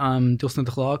Bund, durch eine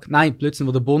Klage, plötzlich,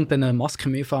 wo der Bund eine Maske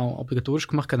im EV obligatorisch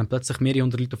gemacht hat, haben plötzlich mehrere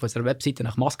hundert Leute auf unserer Webseite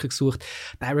nach Masken gesucht,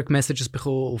 Direct Messages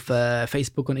bekommen auf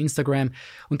Facebook und Instagram.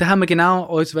 Und da haben wir genau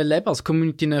uns als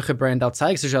community-nahe Brand auch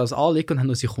gezeigt, das ist auch das Anliegen, und haben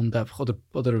unsere Kunden einfach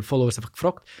oder Followers einfach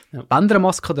gefragt, wollen ihr eine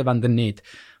Maske oder wollen ihr nicht?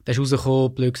 Da ist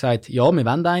rausgekommen, blöd gesagt, ja, wir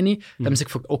wollen eine. Dann haben sie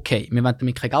gefragt, okay, wir wollen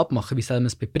damit kein Geld machen, wie sollen wir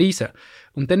es bepreisen?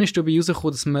 Und dann ist dabei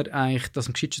rausgekommen, dass wir eigentlich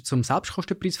das geschützt zum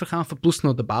Selbstkostenpreis verkaufen, plus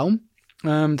noch den Baum.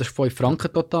 Das ist 5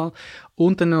 Franken total.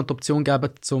 Und dann noch die Option geben,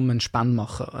 um eine Spende zu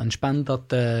machen. Eine Spende an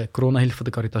die Corona-Hilfe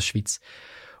der Caritas Schweiz.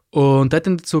 Und das hat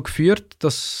dann dazu geführt,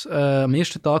 dass am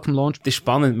ersten Tag vom Launch... Das ist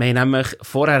spannend.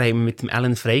 Vorher haben wir mit dem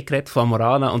Alan Frey geredet von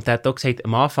Amorana und der hat auch gesagt,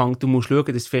 am Anfang, du musst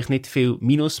schauen, dass du vielleicht nicht viel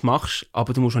Minus machst,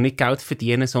 aber du musst auch nicht Geld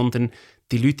verdienen, sondern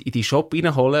die Leute in deinen Shop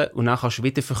reinholen und dann kannst du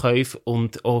Wiederverkäufe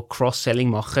und auch Cross-Selling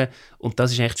machen. Und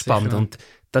das ist echt spannend. Und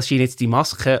das scheint jetzt die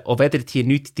Maske, auch wenn ihr hier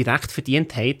nichts direkt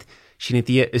verdient habt, scheinen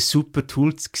die ein super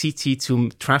Tool zu sein,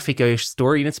 um Traffic in eure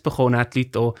Story reinzubekommen und die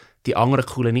Leute auch die anderen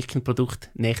coolen Nickel-Produkte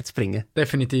näher zu bringen.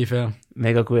 Definitiv, ja.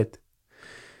 Mega gut.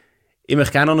 Ich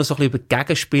möchte gerne auch noch so ein bisschen über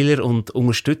Gegenspieler und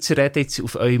Unterstützer reden, jetzt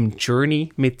auf eurem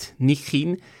Journey mit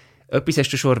Nikin. Etwas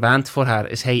hast du schon erwähnt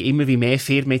vorher. Es haben immer wie mehr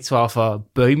Firmen jetzt angefangen,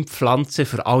 Bäume pflanzen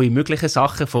für alle möglichen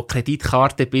Sachen, von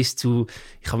Kreditkarten bis zu,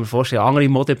 ich kann mir vorstellen, andere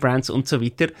Modebrands und so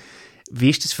weiter.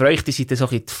 Wie ist das für euch? Ihr seid so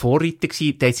die Vorreiter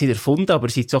gewesen, die haben es nicht erfunden, aber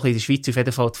ihr seid so in der Schweiz auf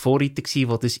jeden Fall die Vorreiter gewesen,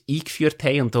 die das eingeführt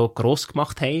haben und auch gross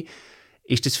gemacht haben.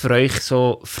 Ist das für euch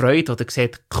so Freude, oder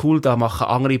seht, cool, da machen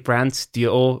andere Brands, die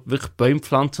auch wirklich Bäume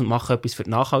pflanzen und machen etwas für die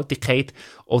Nachhaltigkeit?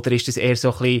 Oder ist das eher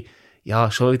so ein bisschen,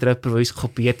 ja, schon wieder jemand, der uns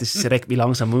kopiert, das regt mich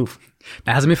langsam auf.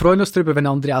 Nein, also wir freuen uns darüber, wenn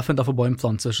andere aufhören, von Bäumen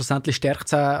pflanzen. Schlussendlich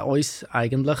stärkt es uns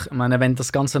eigentlich. Ich meine, wenn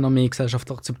das Ganze noch mehr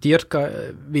gesellschaftlich akzeptiert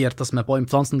wird, dass man Bäume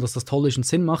pflanzen, dass das toll ist und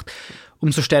Sinn macht,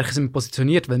 umso stärker sind wir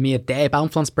positioniert, weil wir der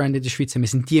Baumpflanzbrand in der Schweiz sind. Wir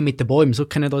sind die mit den Bäumen, so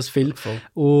kennen uns viel. Voll.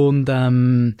 Und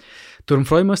darum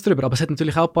freuen wir uns darüber. Aber es hat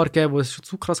natürlich auch ein paar gegeben, die es schon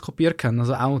zu krass kopiert haben.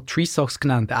 Also auch Tree Socks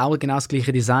genannt, auch genau das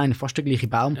gleiche Design, fast der gleiche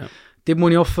Baum. Ja. Die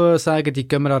muss ich offen sagen, die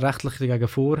gehen wir auch rechtlich dagegen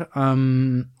vor.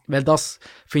 Weil das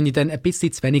finde ich dann ein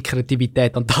bisschen zu wenig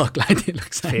Kreativität an den Tag gelegt, ehrlich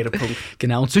gesagt. Fairer Punkt.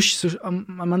 Genau. Und sonst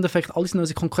am Endeffekt alles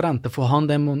unsere Konkurrenten von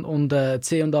H&M und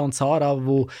C&A und Zara,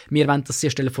 wo wir wollen, dass sie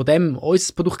anstelle von dem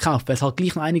unser Produkt kaufen, weil es halt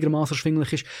gleich noch einigermaßen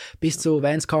erschwinglich ist, bis zu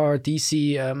Vanscar,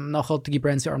 DC, nachhaltige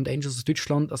Brands wie Armed Angels aus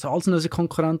Deutschland. Also alles unsere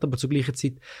Konkurrenten, aber zur gleichen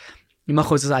Zeit, wir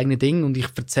machen unser eigenes Ding und ich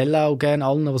erzähle auch gerne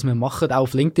allen, was wir machen, auch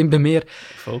auf LinkedIn bei mir.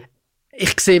 Voll.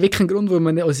 Ich sehe wirklich einen Grund, wo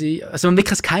man wirklich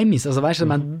ein Geheimnis, also weißt du,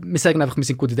 wir sagen einfach, wir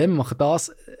sind gut in dem, wir machen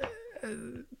das.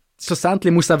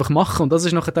 Schlussendlich muss es einfach machen und das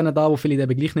ist nachher dann da, wo viele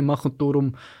eben gleich nicht machen und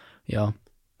darum, ja.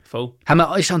 Voll.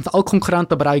 Ist alle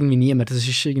Konkurrenten, aber irgendwie niemand. Das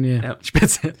ist irgendwie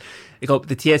speziell. Ich glaube,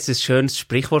 dort hat es ein schönes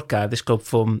Sprichwort gegeben, das ist, glaube ich,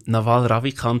 vom Naval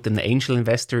Ravikant, einem Angel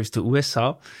Investor aus den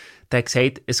USA. Der hat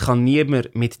gesagt, es kann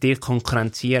niemand mit dir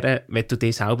konkurrenzieren, wenn du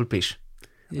dir selber bist.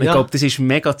 Ja. Ich glaube, das ist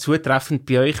mega zutreffend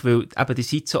bei euch, weil eben, ihr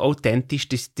seid so authentisch,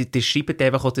 ihr schreibt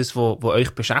einfach auch das, was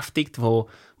euch beschäftigt, was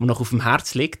noch auf dem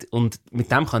Herz liegt und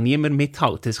mit dem kann niemand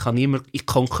mithalten. Es kann niemand in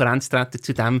Konkurrenz treten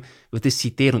zu dem, weil das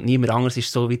seid ihr und niemand anderes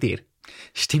ist so wie ihr.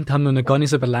 Stimmt, haben wir noch gar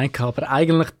nicht so überlegt, aber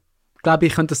eigentlich, glaube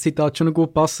ich, könnte das Zitat schon noch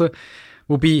gut passen.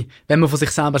 Wobei, wenn man von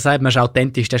sich selber sagt, man ist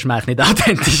authentisch, dann ist man eigentlich nicht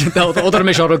authentisch. oder man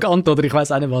ist arrogant, oder ich weiss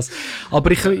auch nicht was.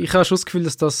 Aber ich habe schon das Gefühl,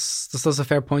 dass das ein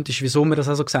fair point ist, wieso wir das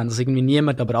auch so sehen. Dass irgendwie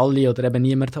niemand, aber alle oder eben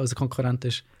niemand unser Konkurrent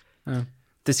ist. Ja.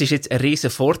 Das ist jetzt ein riesen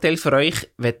Vorteil für euch.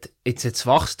 Wenn du jetzt ans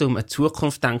Wachstum, an die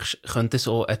Zukunft denkst, könnte es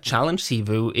auch eine Challenge sein,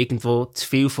 weil irgendwo zu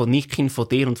viel von Nikin, von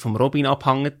dir und vom Robin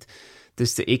abhängt,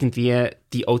 dass irgendwie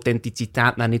die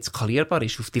Authentizität dann nicht skalierbar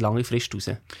ist auf die lange Frist raus.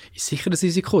 Ist sicher das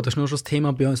Risiko. Das ist nur schon das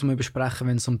Thema bei uns, das wir besprechen,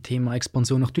 wenn es um das Thema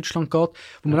Expansion nach Deutschland geht,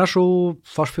 wo wir auch schon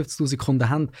fast 50'000 Kunden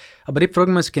haben. Aber jetzt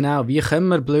fragen wir uns genau, wie können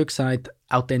wir, blöd gesagt,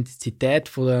 Authentizität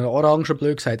von der Orange,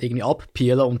 blöd gesagt, irgendwie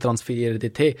abpeelen und transferieren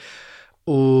dorthin.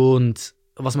 Und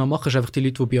was wir machen, ist einfach die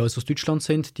Leute, die bei uns aus Deutschland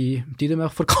sind, die wir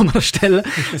auch vor die Kamera stellen.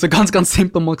 So ganz, ganz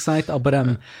simpel mal gesagt.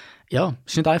 Aber ja,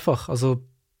 ist nicht einfach. Also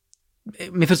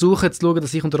wir versuchen zu schauen,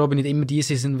 dass ich und der Robin nicht immer die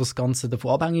sind, was das Ganze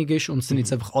davon abhängig ist und es sind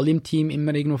jetzt einfach alle im Team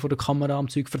immer irgendwo vor der Kamera am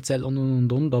Zeug erzählen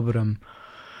und. Aber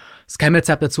das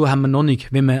Geheimrezept dazu haben wir noch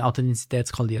nicht, wie man Authentizität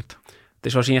skaliert.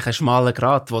 Das ist wahrscheinlich ein schmaler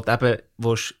Grat, wo du eben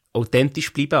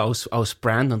authentisch bleiben als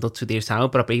Brand und auch zu dir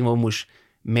selber, aber irgendwo musst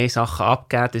du mehr Sachen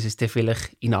abgeben, dass es dann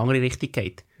vielleicht in eine andere Richtung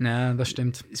geht. Ja, das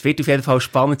stimmt. Es wird auf jeden Fall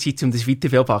spannend sein, um das weiter zu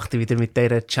beobachten, wie ihr mit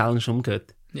dieser Challenge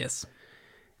umgeht. Yes.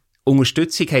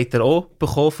 Unterstützung habt ihr auch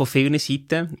bekommen von vielen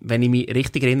Seiten. Wenn ich mich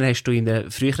richtig erinnere, hast du in der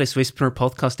früheren Swisspreneur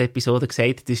Podcast-Episode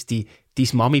gesagt, dass deine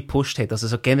Mami gepusht hat. Also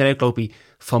so generell, glaube ich,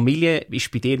 Familie ist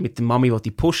bei dir mit der Mami, die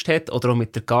dich gepusht hat, oder auch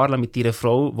mit der Carla, mit ihrer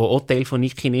Frau, die auch Teil von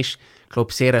Nikin ist,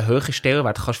 glaube ich, sehr eine hohe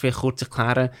Stellenwert. Kannst du vielleicht kurz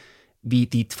erklären, wie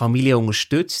die Familie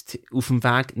unterstützt, auf dem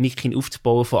Weg Nikin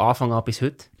aufzubauen, von Anfang an bis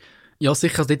heute? Ja,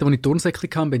 sicher. Also dort, wo ich Turnsäckchen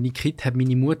kam, bei Nikit, hat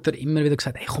meine Mutter immer wieder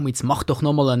gesagt, hey, komm, jetzt mach doch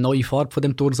nochmal eine neue Farbe von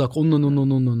dem Turnsack und. Und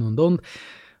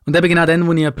eben genau dann,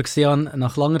 wo ich jemanden gesehen habe,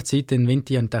 nach langer Zeit in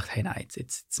Winter, und dachte, hey, nein,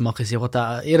 jetzt mache ich sie auch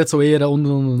da Ehre zu Ehre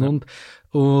und.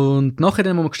 Und nachher,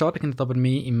 dann, wo wir gestartet haben, hat aber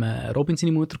mir im Robin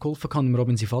seine Mutter geholfen, im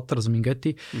Robin sein Vater, also mein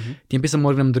Götti. Die haben bis am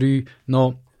Morgen um 3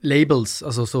 noch Labels,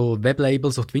 also so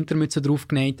Weblabels auf die Wintermütze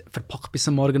draufgenäht, verpackt bis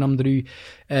am Morgen um 3.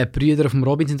 Brüder vom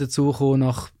Robin sind dazugekommen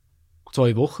nach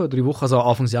 3 Wochen, also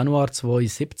Anfang Januar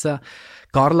 2017.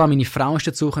 Carla, meine Frau, ist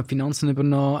dazu, hat Finanzen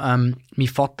übernommen. Mein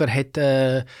Vater hat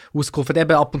ausgeholfen,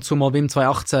 eben ab und zu mal wie im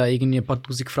 2018 irgendwie ein paar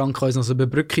tausend Franken, also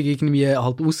Überbrückung irgendwie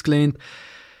halt ausgelehnt.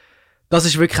 Das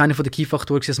ist wirklich einer der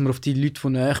Key-Faktoren, dass wir auf die Leute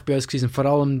von nahe bei uns waren, vor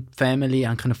allem die Family,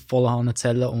 können voll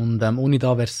anzählen und ohne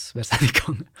da wäre es auch nicht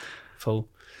gegangen. Voll.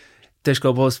 Du hast,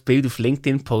 glaube ich, auch ein Bild auf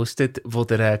LinkedIn gepostet, wo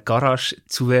der eine Garage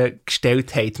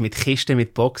zugestellt hat mit Kisten,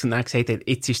 mit Boxen und dann gesagt hat,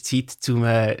 jetzt ist Zeit, um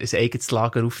ein eigenes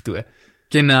Lager aufzutun.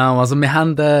 Genau, also wir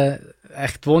haben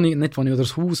echt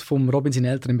das Haus vom Robin seinen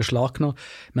Eltern in Beschlag genommen.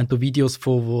 Wir haben da Videos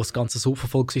von, wo das ganze Sofa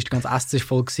voll war, der ganze Esstisch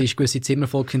voll war, gewisse Zimmer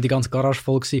voll waren, die ganze Garage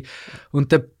voll war.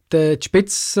 Und die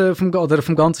Spitze vom Ganzen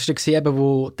war eben,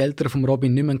 wo die Eltern vom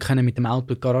Robin nicht mehr können mit dem Auto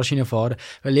in die Garage reinfahren,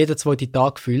 weil jeder zweite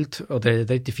Tag gefühlt, oder der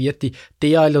dritte, vierte,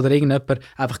 DL oder irgendjemand,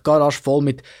 einfach die Garage voll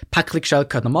mit Päckchen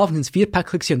gestellt hat. Am Anfang waren es 4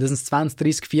 Päckchen und das sind 20,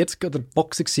 30, 40 oder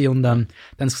Boxen gewesen und dann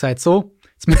haben sie gesagt, so,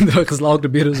 jetzt müsst ihr euch ein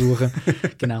Lagerbüro suchen.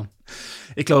 Genau.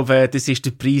 Ich glaube, das ist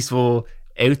der Preis, den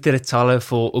Elternzahlen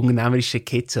von unternehmerischen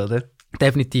Kids, oder?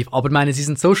 Definitiv. Aber ich meine, sie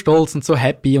sind so stolz und so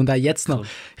happy und auch jetzt noch. Cool.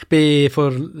 Ich bin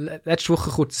letzte Woche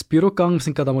kurz ins Büro gegangen, wir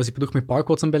sind gerade einmal unsere Produkte mit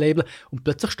Barcodes am Belabeln und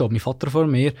plötzlich steht mein Vater vor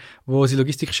mir, wo seine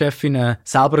Logistikchefin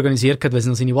selber organisiert hat, weil sie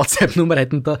noch seine WhatsApp-Nummer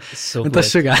hat und das ist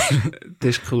schon geil.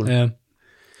 Das ist cool. Ja.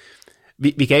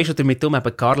 Wie gehst du damit um?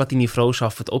 Eben Carla, deine Frau,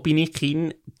 arbeitet auch bei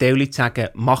Nikin. Die Leute sagen,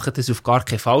 macht das auf gar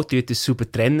keinen Fall, tut das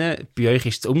super trennen. Bei euch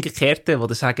ist es das Umgekehrte, wo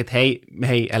ihr sagt, hey, wir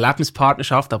haben eine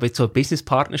Lebenspartnerschaft, aber jetzt so eine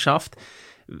Businesspartnerschaft.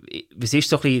 Was ist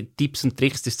so ein bisschen Tipps und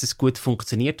Tricks, dass das gut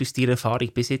funktioniert aus deiner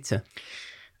Erfahrung bis jetzt?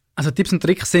 Also Tipps und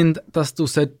Tricks sind, dass du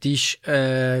solltest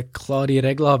klare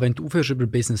Regeln haben, wenn du aufhörst über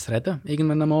Business reden,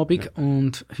 irgendwann am Abend. Ja.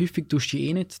 Und häufig tust du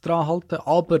dich nicht dran halten,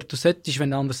 aber du solltest, wenn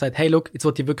der andere sagt, hey, look, jetzt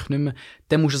will ich wirklich nicht mehr,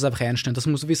 dann musst du es einfach ernst nehmen. Das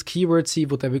muss wie das Keyword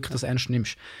sein, wo du wirklich das ernst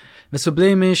nimmst. Das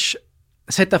Problem ist,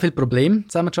 es hat auch viele Probleme,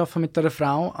 zusammenzuarbeiten mit einer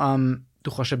Frau. Du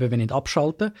kannst eben nicht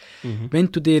abschalten.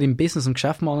 Wenn du dir im Business und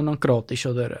Geschäft mal aneinander geratest,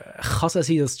 oder kann es auch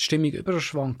sein, dass die Stimmung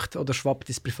überschwankt oder schwappt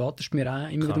ins Privat, das ist mir auch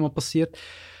immer wieder mal passiert.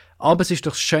 Aber es ist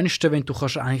doch das Schönste, wenn du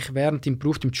kannst eigentlich während deinem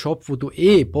Beruf, deinem Job, wo du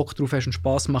Bock drauf hast und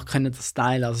Spass macht, können das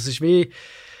teilen. Also ich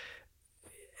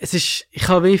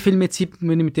habe wie viel mehr Zeit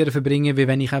mit dir verbringen, wie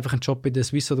wenn ich einfach einen Job bei der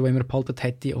Swiss oder wo immer behalten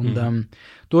hätte. Und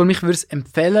darum, ich würde es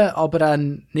empfehlen, aber auch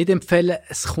nicht empfehlen,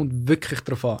 es kommt wirklich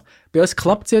darauf an. Bei uns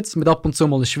klappt es jetzt, mit ab und zu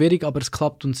mal ist es schwierig, aber es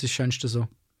klappt und es ist das Schönste so.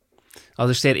 Also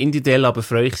es ist sehr individuell, aber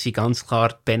für euch sind ganz klar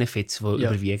die Benefits, die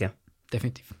überwiegen.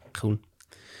 Definitiv. Cool.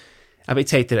 Aber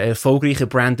jetzt habt ihr eine erfolgreiche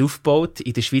Brand aufgebaut.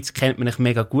 In der Schweiz kennt man euch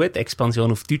mega gut.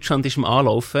 Expansion auf Deutschland ist am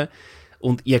Anlaufen.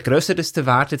 Und je grösser das ihr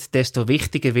werdet, desto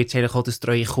wichtiger wird es eigentlich auch, dass ihr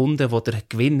eure Kunden, die ihr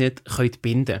gewinnt, könnt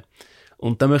binden.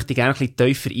 Und da möchte ich gerne ein bisschen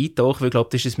tiefer eintauchen, weil ich glaube,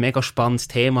 das ist ein mega spannendes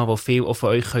Thema, das viel auch von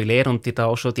euch lernen können und ihr da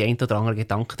auch schon die ein oder andere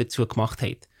Gedanken dazu gemacht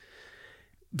habt.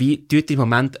 Wie tut ihr im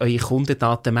Moment eure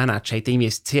Kundendaten managen? Habt ihr irgendwie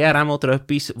ein CRM oder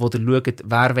etwas, wo ihr schaut,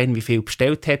 wer wenn wie viel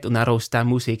bestellt hat und dann aus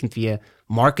dem aus irgendwie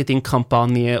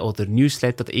Marketingkampagnen oder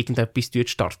Newsletter oder irgendetwas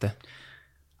starten?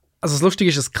 Also das Lustige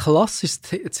ist, ein klassisches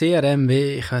CRM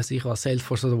wie, ich weiss nicht,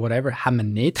 Salesforce oder whatever, haben wir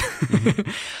nicht.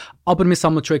 Aber wir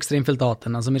sammeln schon extrem viele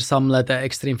Daten. Also wir sammeln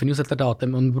extrem viele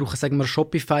Newsletter-Daten und wir brauchen, sagen wir,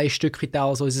 Shopify ein Stück weit auch,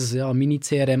 also unser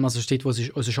Mini-CRM, also steht, wo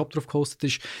unser Shop drauf gehostet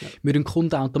ist. Ja. Wir den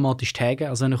Kunden automatisch taggen.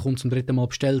 Also wenn ein Kunde zum 3. Mal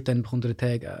bestellt, dann bekommt er einen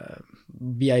Tag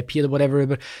VIP oder whatever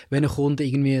über. Wenn ein Kunde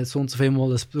irgendwie so und so viel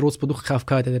Mal ein rotes Produkt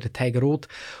gekauft hat, hat er den Tag rot.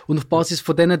 Und auf Basis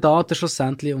von diesen Daten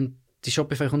schlussendlich und die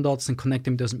Shopify-Kundendaten sind connected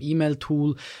mit unserem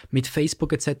E-Mail-Tool, mit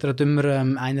Facebook etc. tun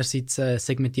wir einerseits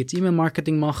segmentiertes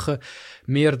E-Mail-Marketing machen.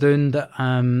 Wir tun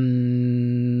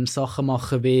Sachen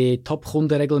machen wie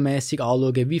Top-Kunden regelmäßig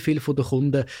anschauen, wie viele von den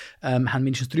Kunden haben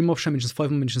mindestens 3 Mal bestellt, mindestens 5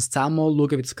 Mal, mindestens 10 Mal,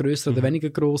 schauen, wird es grösser oder weniger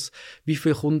gross. Wie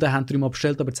viele Kunden haben 3 Mal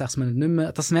bestellt, aber 6 Mal nicht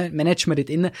mehr. Das managen wir dort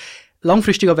innen.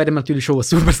 Langfristig werden wir natürlich schon ein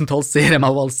super und tolles CRM,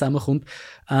 auch alles zusammenkommt.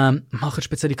 Machen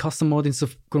spezielle Custom Audience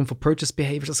aufgrund von Purchase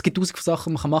Behaviors. Es gibt tausend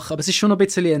Sachen, die man machen kann, aber es ist schon noch ein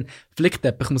bisschen ein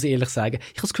Flickteppich, muss ich ehrlich sagen.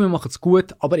 Ich habe das Gefühl, wir machen es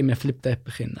gut, aber in einem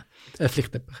Flickteppich, ja.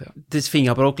 Das finde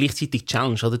ich aber auch gleichzeitig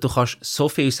Challenge, oder? Du kannst so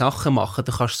viele Sachen machen,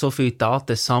 du kannst so viele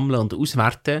Daten sammeln und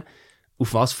auswerten.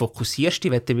 Auf was fokussierst du,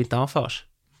 wenn du damit anfängst?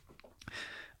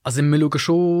 Also wir schauen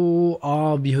schon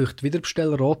an, wie hoch die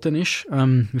Wiederbestellrate ist,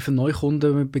 wie viele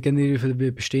Neukunden wir beginnen, wie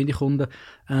viele bestehende Kunden.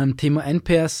 Thema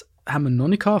NPS haben wir noch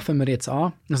nicht gehabt, fangen wir jetzt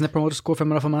an. Das Net Promoter Score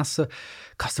fangen wir an messen.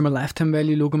 Customer Lifetime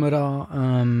Value schauen wir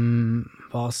an.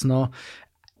 Was noch?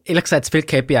 Ehrlich gesagt, viele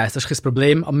KPIs, das ist kein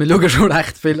Problem, aber wir schauen schon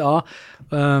recht viel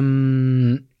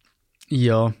an.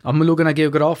 Ja, aber wir schauen auch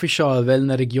geografisch an, in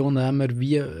welchen Regionen haben wir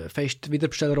wie fest die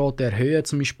Wiederbestellrate erhöhen.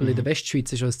 Zum Beispiel in der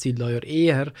Westschweiz ist das Ziel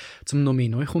eher, um noch mehr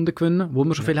Neukunden zu gewinnen, wo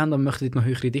wir schon viel haben, aber wir möchten dort noch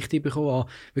höhere Dichte bekommen an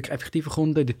wirklich effektiven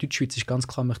Kunden. In der Deutschschweiz ist ganz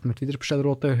klar, möchten wir die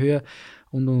Wiederbestellrate erhöhen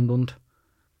und.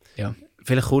 Ja.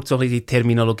 Vielleicht kurz so ein bisschen die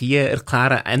Terminologie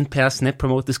erklären. NPS, Net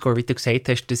Promoter Score, wie du gesagt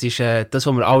hast, das ist das, was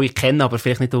wir alle kennen, aber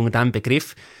vielleicht nicht unter diesem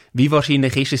Begriff. Wie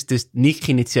wahrscheinlich ist es, dass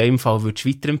Nikin jetzt ja im Fall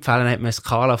weiterempfehlen würde? Dann hat man eine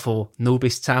Skala von 0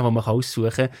 bis 10, die man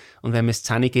aussuchen kann. Und wenn man es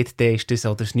 10 gibt, dann ist das,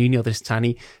 oder das 9 oder das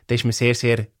 10, dann ist man sehr,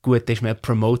 sehr gut, dann ist man ein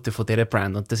Promoter von dieser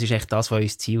Brand. Und das ist echt das, was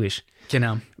unser Ziel ist.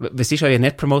 Genau. Was ist euer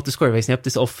Net Promoter Score? Ich weiss nicht, ob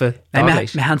das offen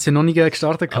ist. Wir haben es ja noch nie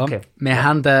gestartet. Okay. Wir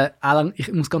haben,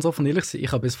 ich muss ganz offen ehrlich sein,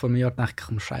 ich habe bis vor einem Jahr gedacht, ich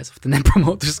komme scheiß auf den Net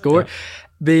Promoter Score. Ja.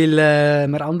 Weil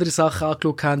wir andere Sachen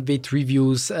angeschaut haben, wie die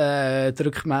Reviews, die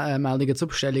Rückmeldungen zur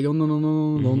Bestellung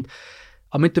und.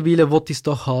 Aber mittlerweile wollte ich es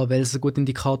doch haben, weil es ein guter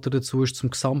Indikator dazu ist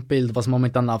zum Gesamtbild, was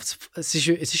momentan läuft. Es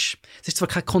ist zwar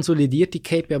keine konsolidierte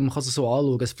KPI, aber man kann es so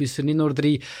anschauen. Es fließt nicht nur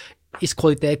drin, ist die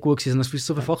Qualität gut gewesen, sondern es sind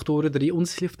so viele Faktoren drin und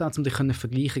es hilft auch, um dich zu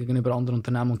vergleichen gegenüber anderen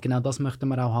Unternehmen und genau das möchten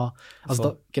wir auch haben.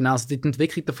 Also also die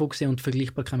Entwicklung davon gesehen und die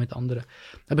Vergleichbarkeit mit anderen.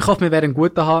 Aber ich hoffe, wir werden einen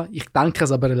guten haben. Ich denke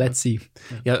es, aber let's see.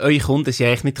 Ja, eure Kunden sind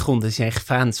eigentlich nicht Kunden, sind eigentlich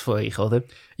Fans von euch, oder?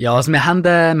 Ja, also wir haben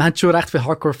schon recht viele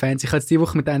Hardcore-Fans. Ich habe jetzt diese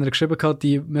Woche mit einer geschrieben,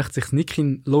 die möchte sich das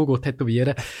Nikin-Logo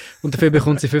tätowieren und dafür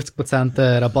bekommt sie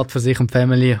 50% Rabatt für sich und die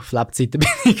Family auf Lebzeiten bei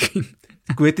Nikin.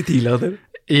 Guter Deal, oder?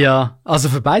 Ja, also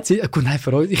für beide Seiten. Gut, nein,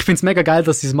 für euch. Ich finde es mega geil,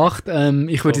 dass sie es macht.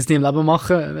 Ich würde es nie im Leben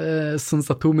machen, so ein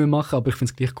Tattoo mehr machen, aber ich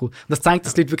finde es gleich cool. Und das zeigt,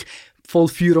 dass die Leute wirklich voll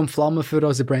Feuer und Flamme für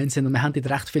unsere Brand sind und wir haben dort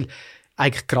recht viel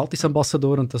eigentlich gratis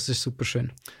Ambassador und das ist super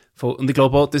schön. Und ich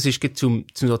glaube auch, das ist zum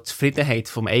Zufriedenheit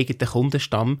vom eigenen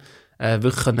Kundenstamm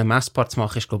wirklich messbar zu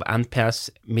machen, ist, glaube ich,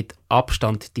 NPS mit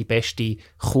Abstand die beste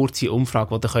kurze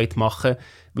Umfrage, die ihr machen könnt,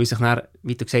 weil sich dann,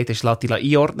 wie du gesagt hast, lässt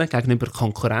einordnen gegenüber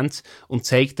Konkurrenz und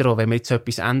zeigt dir auch, wenn wir jetzt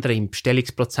etwas ändern im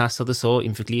Bestellungsprozess oder so,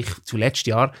 im Vergleich zu letztes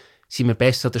Jahr, sind wir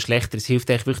besser oder schlechter. Es hilft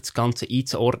euch wirklich, das Ganze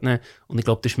einzuordnen und ich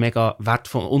glaube, das ist mega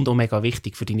wertvoll und auch mega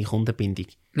wichtig für deine Kundenbindung.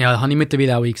 Ja, habe ich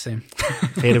mittlerweile auch eingesehen.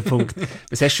 Fairer Punkt.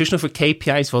 Was hast du sonst noch für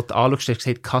KPIs, die du anschaust? Du hast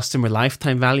gesagt, Customer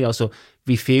Lifetime Value, also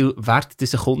wie viel Wert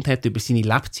dieser Kunde hat über seine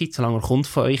Lebzeit, solange er Kunde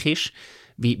von euch ist.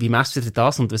 Wie messt ihr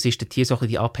das und was ist denn hier so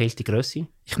die abheilte Grösse?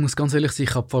 Ich muss ganz ehrlich sein,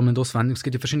 ich habe Formeln auswendig. Es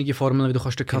gibt ja verschiedene Formeln, wie du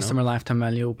kannst den Customer Lifetime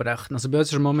Value berechnen. Also bei uns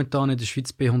ist er momentan in der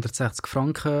Schweiz bei 160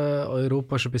 Franken,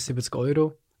 Europa ist er bei 70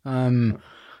 Euro.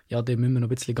 Ja, da müssen wir noch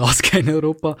ein bisschen Gas geben in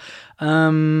Europa.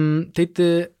 Dort,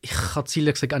 ich habe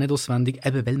Ziele gesagt, auch nicht auswendig,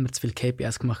 eben weil wir zu viele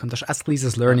KPIs gemacht haben. Das ist ein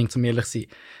kleines Learning, um ehrlich zu sein.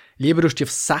 Lieber du dich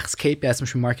auf 6 KPIs, zum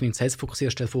Beispiel Marketing und Sales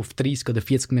fokussieren, statt auf 30 oder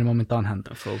 40, die wir momentan haben.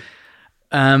 Voll.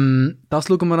 Das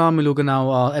schauen wir an. Wir schauen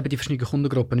auch an eben die verschiedenen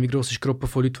Kundengruppen. Wie gross ist die Gruppe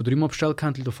von Leuten, die 3-mal bestellt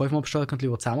haben, Leute, die 5-mal bestellt haben,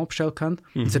 Leute, die 10-mal bestellt haben.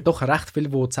 Es sind doch recht viele,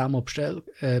 die 10-mal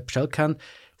bestellt haben.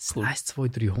 Es sind 1, 2,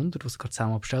 300, die sogar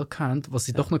 10-mal bestellt haben, was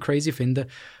ich doch noch crazy finde.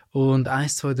 Und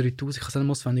 1, 2, 3'000, ich kann es nicht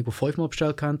mehr auswendig, die 5-mal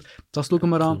bestellt haben. Das schauen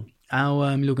wir an.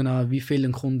 Auch wir schauen an, wie viel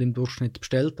ein Kunde im Durchschnitt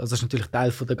bestellt. Also das ist natürlich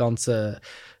Teil von der ganzen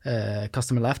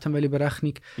Customer Lifetime Value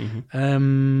Berechnung.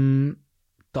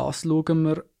 Das schauen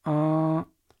wir an.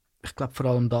 Ich glaube vor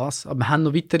allem das. Aber wir haben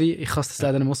noch weitere, ich kann es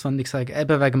leider nicht auswendig sagen,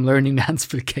 eben wegen dem Learning, wir haben zu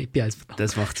viele KPIs.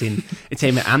 Das macht Sinn. Jetzt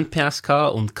haben wir NPS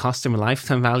gehabt und Customer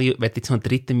Lifetime Value. Wenn du jetzt noch einen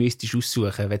dritten müsstest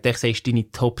aussuchen, wenn du sagst,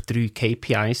 deine Top 3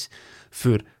 KPIs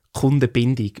für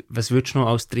Kundenbindung, was würdest du noch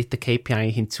als dritten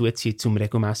KPI hinzuziehen, um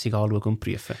regelmässig anschauen und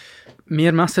prüfen?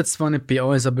 Wir messen es zwar nicht bei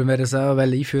uns, aber wir werden es auch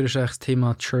einführen, ist das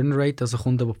Thema Churn Rate, also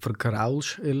Kunden, die du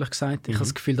vergraulst, ehrlich gesagt. Ich habe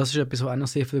das Gefühl, das ist etwas, was auch noch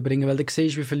sehr viel bringen, weil du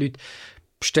siehst, wie viele Leute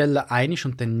bestellen einiges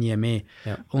und dann nie mehr.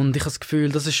 Ja. Und ich habe das Gefühl,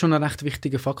 das ist schon ein recht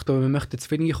wichtiger Faktor. Wir möchten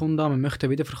zufriedene Kunden haben, wir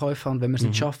möchten Wiederverkäufe haben, wenn wir es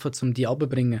nicht schaffen, um die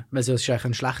abzubringen, weil es ist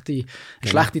eigentlich eine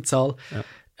schlechte Zahl. Ja.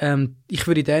 Ich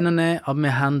würde den noch nehmen, aber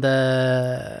wir haben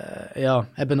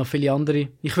eben noch viele andere.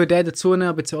 Ich würde den dazu nehmen,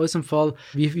 aber in unserem Fall,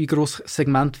 wie gross das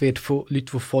Segment wird von Leuten,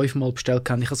 die 5-mal bestellt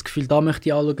haben. Ich habe das Gefühl, da möchte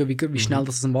ich anschauen, wie schnell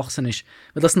das am Wachsen ist.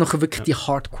 Weil das sind nachher wirklich die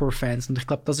Hardcore-Fans und ich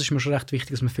glaube, das ist mir schon recht wichtig,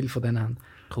 dass wir viele von denen haben.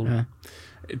 Cool. Ja.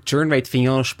 Churn Rate finde ich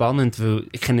auch spannend, weil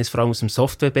ich kenne es vor allem aus dem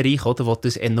Softwarebereich, oder, wo du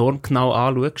das enorm genau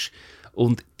anschaust.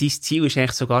 Und dein Ziel ist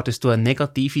eigentlich sogar, dass du eine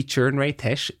negative Churn Rate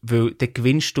hast, weil dann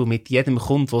gewinnst du mit jedem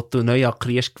Kunden, den du neu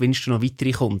akquirierst, gewinnst du noch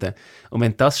weitere Kunden. Und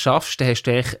wenn du das schaffst, dann hast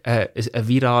du eigentlich eine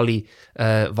virale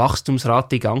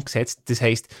Wachstumsrate in Gang gesetzt. Das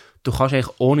heisst, du kannst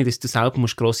eigentlich, ohne dass du selber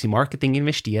musst grosse Marketing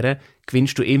investieren,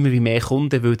 gewinnst du immer wie mehr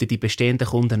Kunden, weil dir die bestehenden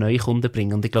Kunden neue Kunden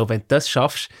bringen. Und ich glaube, wenn du das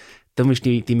schaffst, dann ist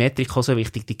die Metrik auch so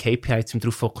wichtig, die KPI, um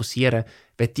darauf zu fokussieren.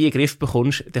 Wenn du die in den Griff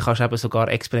bekommst, dann kannst du eben sogar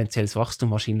exponentielles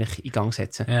Wachstum wahrscheinlich in Gang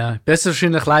setzen. Ja, das ist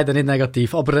wahrscheinlich leider nicht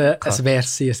negativ, aber es wäre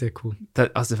sehr, sehr cool.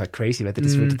 Das wäre crazy, wenn ihr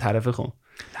das würdet herbekommen.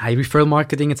 Nein, Referral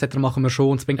Marketing etc. machen wir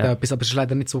schon und es bringt auch etwas, aber es ist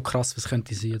leider nicht so krass, was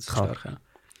könnte sein. So stark, ja.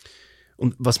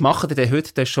 Und was machen die denn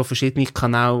heute? Du hast schon verschiedene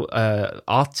Kanäle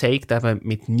angezeigt, eben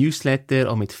mit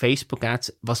Newsletter und mit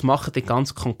Facebook-Ads. Was machen die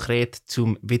ganz konkret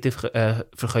zum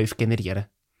Wiederverkäufe generieren?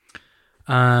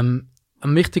 Am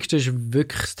wichtigsten ist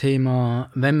wirklich das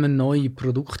Thema, wenn wir neue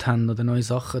Produkte haben oder neue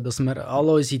Sachen, dass wir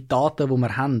alle unsere Daten, die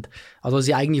wir haben, also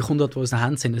unsere eigenen Kunden, die in unseren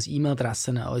Händen sind, unsere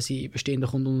E-Mail-Adressen, unsere bestehenden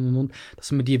Kunden und,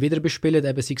 dass wir die wieder bespielen,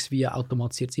 eben sei es via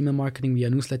automatisiertes E-Mail-Marketing, via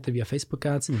Newsletter, via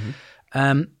Facebook-Ads.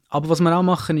 Aber was wir auch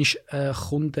machen, ist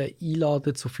Kunden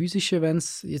einladen zu physischen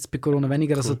Events, jetzt bei Corona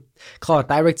weniger. Cool. Also klar,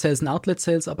 Direct Sales und Outlet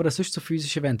Sales, aber es ist so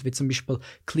physische Events, wie zum Beispiel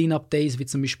Cleanup Days, wie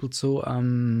zum Beispiel so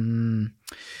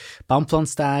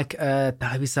Baumpflanztag,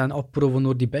 teilweise ein Apero, wo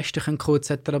nur die Besten kommen können,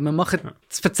 etc. Wir machen,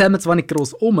 das erzählen wir zwar nicht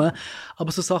gross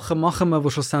aber so Sachen machen wir, wo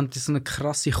schlussendlich so eine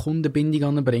krasse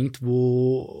Kundenbindung anbringt,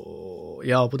 wo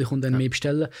wo die Kunden mehr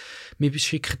bestellen. Wir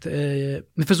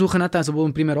versuchen nicht, also wo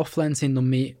wir primär offline sind, noch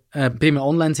mehr, primär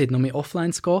online sind, noch mehr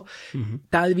offline zu gehen.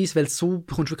 Teilweise, weil so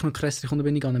bekommst du wirklich noch krassere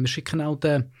Kundenbindung an. Wir schicken auch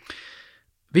den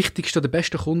wichtigsten oder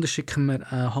besten Kunden schicken wir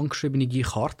handgeschriebene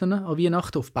Karten an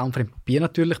Weihnachten, auf baumfremdem Papier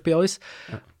natürlich bei uns.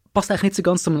 Ja. Passt eigentlich nicht so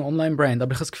ganz zu einem Online-Brand,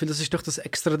 aber ich habe das Gefühl, das ist doch das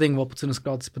extra Ding, wo zu einem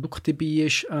gratis Produkt dabei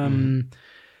ist.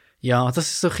 Ja, das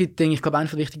ist so ein Ding. Ich glaube, eine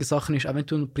der wichtigen Sachen ist, auch wenn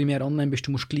du primär online bist,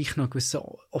 du musst gleich noch einen gewissen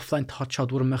Offline-Touch haben.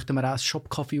 Darum möchten wir auch einen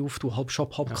Shop-Kaffee auftun, halb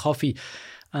Shop, halb Kaffee.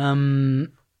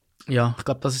 Ja, ich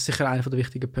glaube, das ist sicher einer der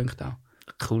wichtigen Punkte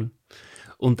auch. Cool.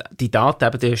 Und die Daten,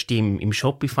 eben, du hast die im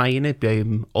Shopify rein, bei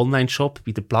einem Online-Shop,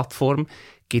 bei der Plattform.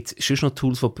 Gibt es schon noch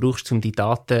Tools, die du brauchst, um die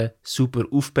Daten super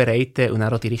aufzubereiten und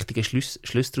auch die richtigen Schlüsse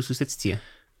daraus rauszuziehen?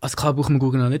 Also klar brauchen wir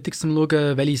Google Analytics, um zu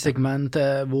schauen, welche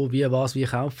Segmente, wo, wie, was, wie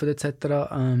kaufen, etc. Wir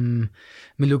schauen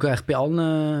eigentlich bei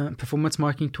allen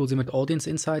Performance-Marketing-Tools immer die Audience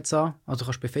Insights an. Also du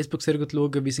kannst bei Facebook sehr gut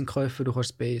schauen, wie sind Käufer. Du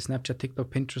kannst bei Snapchat, TikTok,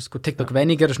 Pinterest, gut, TikTok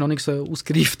weniger, das ist noch nicht so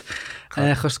ausgereift.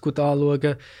 Kannst es gut anschauen.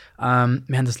 Wir haben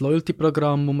ein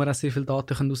Loyalty-Programm, wo wir auch sehr viele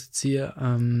Daten rausziehen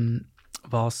können.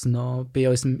 Was noch? Bei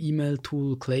unserem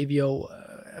E-Mail-Tool Klaviyo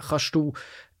kannst du,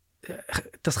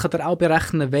 das kann er auch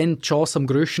berechnen, wenn die Chance am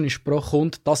grössten ist pro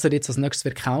Kunde, dass er jetzt als nächstes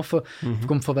wird kaufen.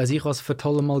 Aufgrund von weiss ich was für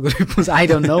tollem Algorithmus, I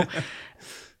don't know.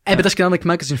 Eben, das ist genau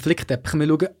gemerkt, das ist ein Flickteppich. Wir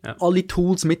schauen alle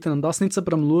Tools miteinander. Das nicht so,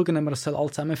 aber am Schauen, wenn wir das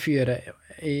alles zusammenführen.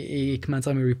 Ich meine, so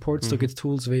Reports, da gibt es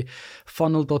Tools wie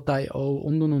Funnel.io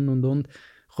und.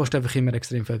 Kostet einfach immer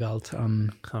extrem viel Geld.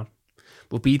 Klar.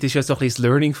 Wobei, das ist ja so ein bisschen das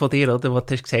Learning von dir, oder? Was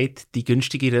du hast gesagt, die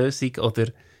günstige Lösung oder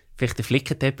vielleicht der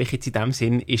Flickenteppich jetzt in dem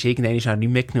Sinn ist irgendwann auch nicht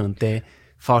mehr genug. Und dann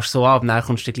fährst du so an und dann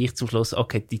kommst du gleich zum Schluss,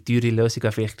 okay, die teure Lösung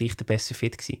war vielleicht gleich der bessere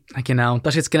Fit gewesen. Genau, und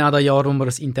das ist jetzt genau das Jahr, wo wir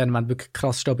das intern wirklich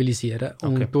krass stabilisieren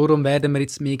wollen. Und darum werden wir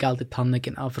jetzt mehr Geld in die Hand nehmen,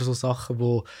 genau für so Sachen,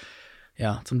 wo,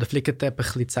 ja, um den Flickenteppich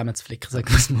ein bisschen zusammenzuflicken, sagen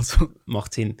wir es mal so.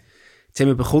 Macht Sinn. Jetzt haben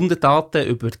wir über Kundendaten,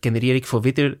 über die Generierung von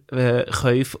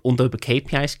Wiederkäufen und auch über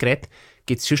KPIs geredet.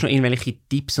 Gibt es schon noch irgendwelche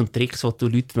Tipps und Tricks, die du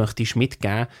Leuten möchtest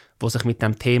mitgeben, die sich mit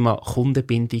dem Thema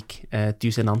Kundenbindung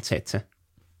auseinandersetzen?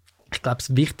 Ich glaube,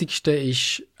 das Wichtigste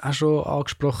ist, auch schon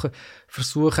angesprochen,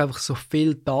 versuche einfach so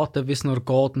viel Daten, wie es nur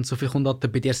geht, und so viele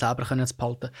Kundendaten bei dir selber zu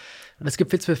behalten. Es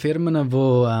gibt viele Firmen, die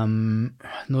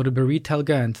nur über Retail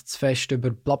gehen, zu fest über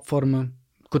Plattformen.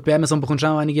 Gut, bei Amazon bekommst du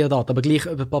auch einige Daten, aber gleich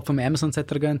über Plattformen Amazon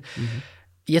etc. gehen.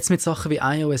 Jetzt mit Sachen wie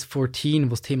iOS 14,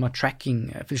 wo das Thema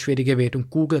Tracking viel schwieriger wird, und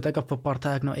Google hat vor ein paar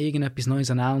Tagen noch irgendetwas Neues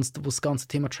announced, wo das ganze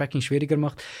Thema Tracking schwieriger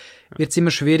macht, wird es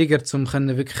immer schwieriger, um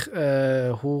wirklich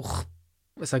hoch,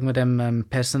 sagen wir dem,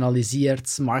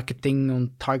 personalisiertes Marketing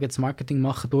und Targets Marketing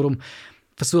machen. Darum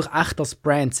versuch echt als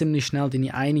Brand ziemlich schnell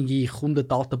deine einige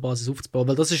Kundendatenbasis aufzubauen,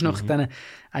 weil das ist noch dann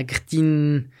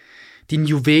eigentlich dein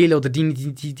Juwel oder dein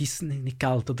nicht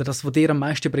Geld oder das, was dir am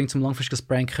meisten bringt, um langfristig das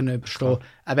Brand zu überstehen.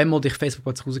 Auch wenn mal dich Facebook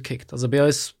jetzt rausgekickt. Also bei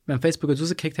uns, wenn Facebook jetzt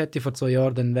rausgekickt hätte vor 2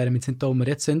 Jahren, dann wären wir jetzt nicht da, wo wir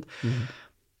jetzt sind.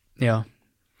 Ja.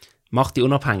 Mach dich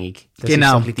unabhängig. Das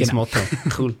genau, ist so ein bisschen dein Motto.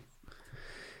 Cool.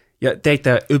 Ja, der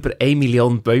hat über 1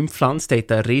 Million Bäume gepflanzt, der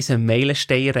hat einen riesen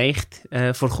Meilenstein erreicht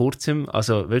vor kurzem.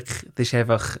 Also wirklich, das ist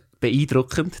einfach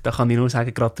beeindruckend. Da kann ich nur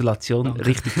sagen, Gratulation,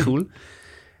 richtig cool.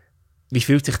 Wie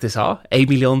fühlt sich das an, 1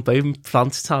 Million Bäume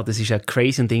gepflanzt zu haben? Das ist ja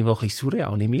crazy und irgendwo ein bisschen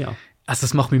surreal, nehme ich an. Also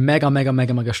das macht mich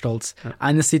mega stolz. Ja.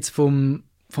 Einerseits von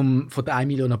den 1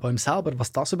 Million Bäumen selber,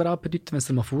 was das überhaupt bedeutet, wenn du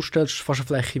dir mal vorstellst, fast eine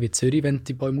Fläche wie Zürich, wenn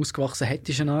die Bäume ausgewachsen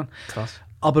hättest. Krass.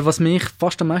 Aber was mich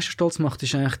fast am meisten stolz macht,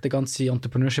 ist eigentlich der ganze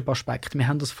Entrepreneurship-Aspekt. Wir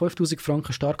haben aus 5'000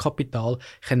 Franken Startkapital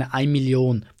 1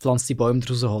 Million pflanzte Bäume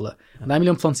daraus holen. Ja. Und 1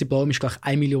 Million pflanzte Bäume ist gleich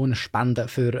 1 Million Spenden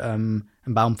für eine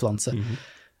Baumpflanze.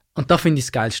 Und das finde ich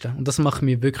das Geilste. Und das macht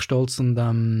mich wirklich stolz. Und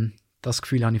das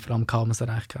Gefühl habe ich vor allem kaum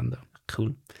erreicht haben.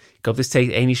 Cool. Ich glaube, das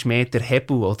zeigt einmal mehr der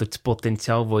Hebel oder das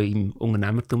Potenzial, das im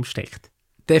Unternehmertum steckt.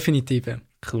 Definitiv.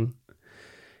 Cool.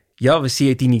 Ja, was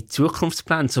sind deine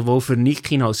Zukunftspläne, sowohl für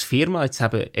Nikin als Firma, jetzt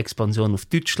eben Expansion auf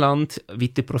Deutschland,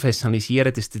 weiter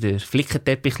professionalisieren, dass der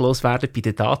Flickenteppich loswerden bei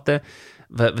den Daten.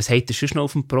 Was habt ihr sonst noch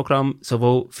auf dem Programm,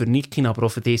 sowohl für Nikin, aber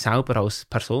auch für dich selber als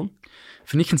Person?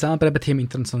 Für Nikin selber eben Thema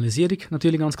Internationalisierung,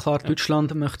 natürlich ganz klar. Ja.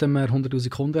 Deutschland möchten wir 100'000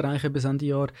 Kunden erreichen bis Ende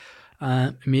Jahr.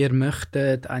 Wir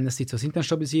möchten einerseits das Intern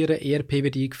stabilisieren, ERP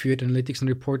wird eingeführt, Analytics und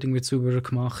Reporting wird sauberer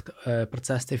gemacht,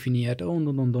 Prozess definiert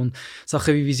und.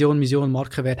 Sachen wie Vision, Mission,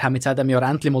 Markenwert haben wir seit diesem Jahr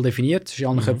endlich mal definiert. Das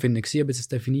war in allen Köpfen nicht, aber es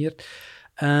ist definiert.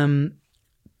 Wir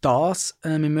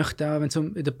möchten auch, wenn es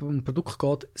um Produkt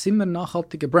geht, sind wir ein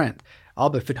nachhaltiger Brand.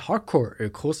 Aber für die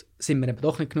Hardcore-Ökos sind wir eben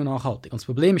doch nicht genug nachhaltig. Und das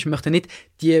Problem ist, wir möchten nicht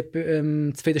die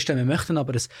zufriedenstellen, wir möchten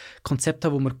aber ein Konzept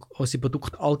haben, wo wir unsere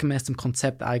Produkte allgemäß zum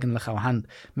Konzept eigentlich auch haben.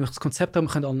 Wir möchten das Konzept haben,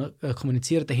 wir können alle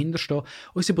kommunizieren, dahinter stehen,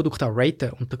 unsere Produkte auch raten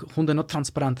und den Kunden noch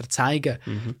transparenter zeigen.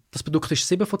 Das Produkt ist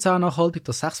 7 von 10 nachhaltig,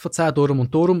 das 6 von 10, darum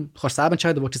und darum. Du kannst selber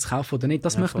entscheiden, willst du es kaufen oder nicht.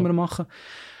 Das möchten wir machen.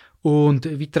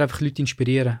 Und weiter einfach Leute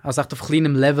inspirieren. Also auch auf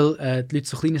kleinem Level die Leute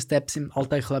so kleine Steps im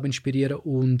Alltagsleben inspirieren.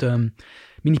 Und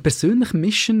meine persönliche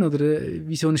Mission oder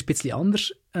Vision ist ein bisschen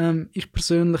anders. Ich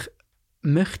persönlich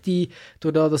möchte,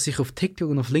 dadurch, dass ich auf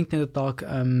TikTok und auf LinkedIn jeden Tag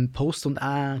poste und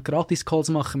auch Gratis-Calls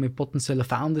mache mit potenziellen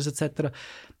Founders etc.,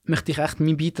 möchte ich echt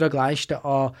meinen Beitrag leisten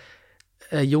an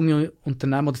junge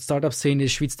Unternehmen oder Startup-Szene in der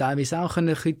Schweiz teilweise auch ein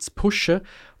bisschen zu pushen.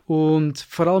 Und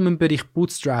vor allem im Bereich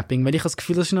Bootstrapping, weil ich das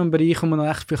Gefühl, das ist noch ein Bereich, wo man noch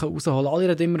echt viel rausholen kann. Alle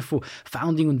reden immer von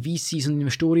Founding und VCs und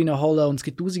Investoren holen und es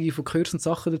gibt tausende von Kursen und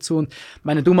Sachen dazu. Und ich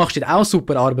meine, du machst dort auch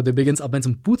super Arbeit übrigens, aber wenn es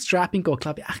um Bootstrapping geht,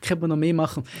 glaube ich, echt kann man noch mehr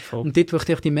machen. Voll. Und dort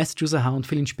möchte ich die Message raushauen und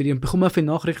viel inspirieren. Ich bekomme auch viele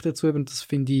Nachrichten dazu und das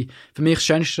finde ich für mich das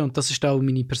Schönste und das ist auch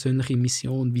meine persönliche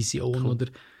Mission, Vision oder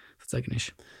sozusagen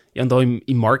ist. Ja, und auch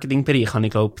im Marketingbereich habe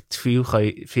ich, glaube ich, das Gefühl,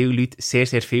 können viele Leute sehr,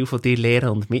 sehr viel von dir lernen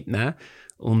und mitnehmen.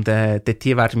 Und dort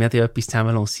hier werden wir ja etwas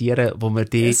zusammen lancieren, wo wir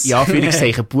die, in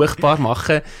Anführungszeichen, buchbar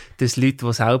machen, dass Leute,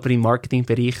 die selber im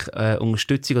Marketingbereich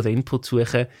Unterstützung oder Input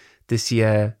suchen, dass sie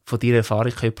von deiner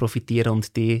Erfahrung können profitieren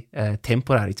und die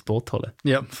temporär ins Boot holen.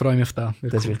 Ja, freue mich auf das.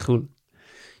 Das wird cool.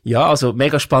 Ja, also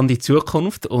mega spannende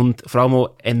Zukunft und vor allem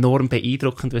auch enorm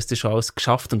beeindruckend, was ihr schon alles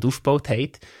geschafft und aufgebaut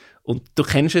habt. Und du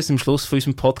kennst es, am Schluss von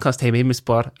unserem Podcast haben wir immer ein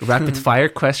paar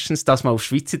Rapid-Fire-Questions, das mal auf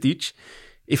Schweizerdeutsch.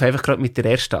 Ich fange einfach gerade mit der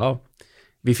ersten an.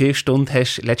 Wie viele Stunden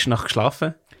hast du letzte Nacht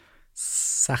geschlafen?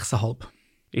 6,5.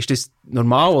 Ist das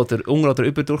normal oder unter- oder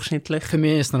überdurchschnittlich? Für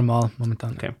mich ist es normal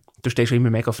momentan. Okay. Du stehst schon immer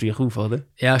mega früh auf, oder?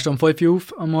 Ja, ich stehe um 5 Uhr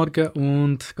auf am Morgen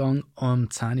und gehe um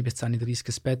 10 bis 10.30 Uhr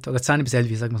ins Bett. Oder 10 bis 11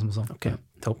 Uhr, sagen wir es mal so. Okay,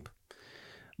 top.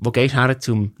 Wo gehst du her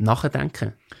zum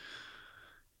Nachdenken?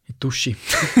 In die Dusche.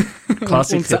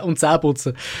 Klassiker. und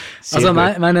Zähneputzen. Sehr also,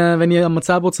 gut. wenn ich am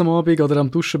Zähneputzen am Abend oder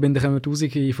am Duschen bin, dann kommen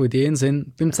tausende von Ideen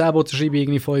sind. Beim Zähneputzen schreibe ich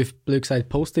irgendwie 5, blöd gesagt,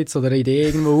 Post-its oder eine Idee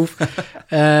irgendwo auf.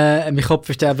 Mein Kopf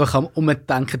ist einfach am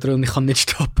Umdenken drin und ich kann nicht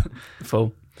stoppen.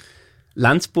 Voll.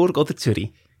 Lenzburg oder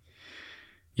Zürich?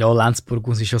 Ja, Lenzburg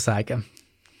muss ich schon sagen.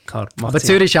 Klar, aber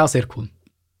Zürich ist auch sehr cool.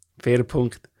 Fairer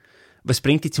Punkt. Was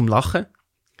bringt dich zum Lachen?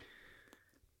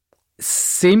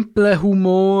 Simpler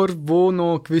Humor, wo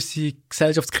noch gewisse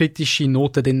gesellschaftskritische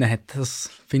Noten drin hat. Das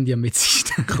finde ich am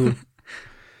witzigsten. Cool.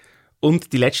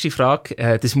 Und die letzte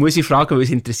Frage, das muss ich fragen, weil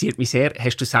es interessiert mich sehr.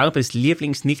 Hast du selber ein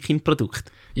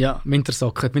Lieblings-Nickin-Produkt? Ja,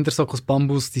 Wintersocken. Die Wintersocken aus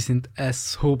Bambus, die sind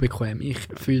so bequem. Ich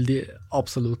fühle die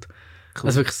absolut. Cool.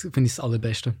 Also wirklich finde ich das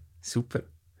Allerbeste. Super.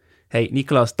 Hey,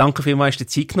 Nicolas, danke vielmals, dass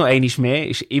du dir Zeit genommen. Einmal mehr.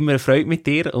 Ist immer eine Freude mit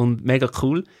dir und mega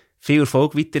cool. Viel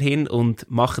Erfolg weiterhin und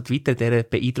macht weiter diese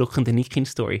beeindruckende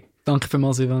Nickin-Story. Danke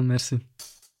vielmals, Ivan. Merci.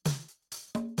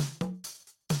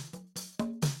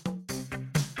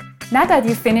 Now that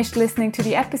you've finished listening to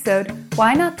the episode,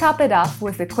 why not top it off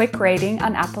with a quick rating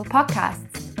on Apple Podcasts?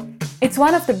 It's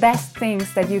one of the best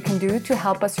things that you can do to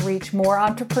help us reach more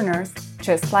entrepreneurs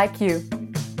just like you.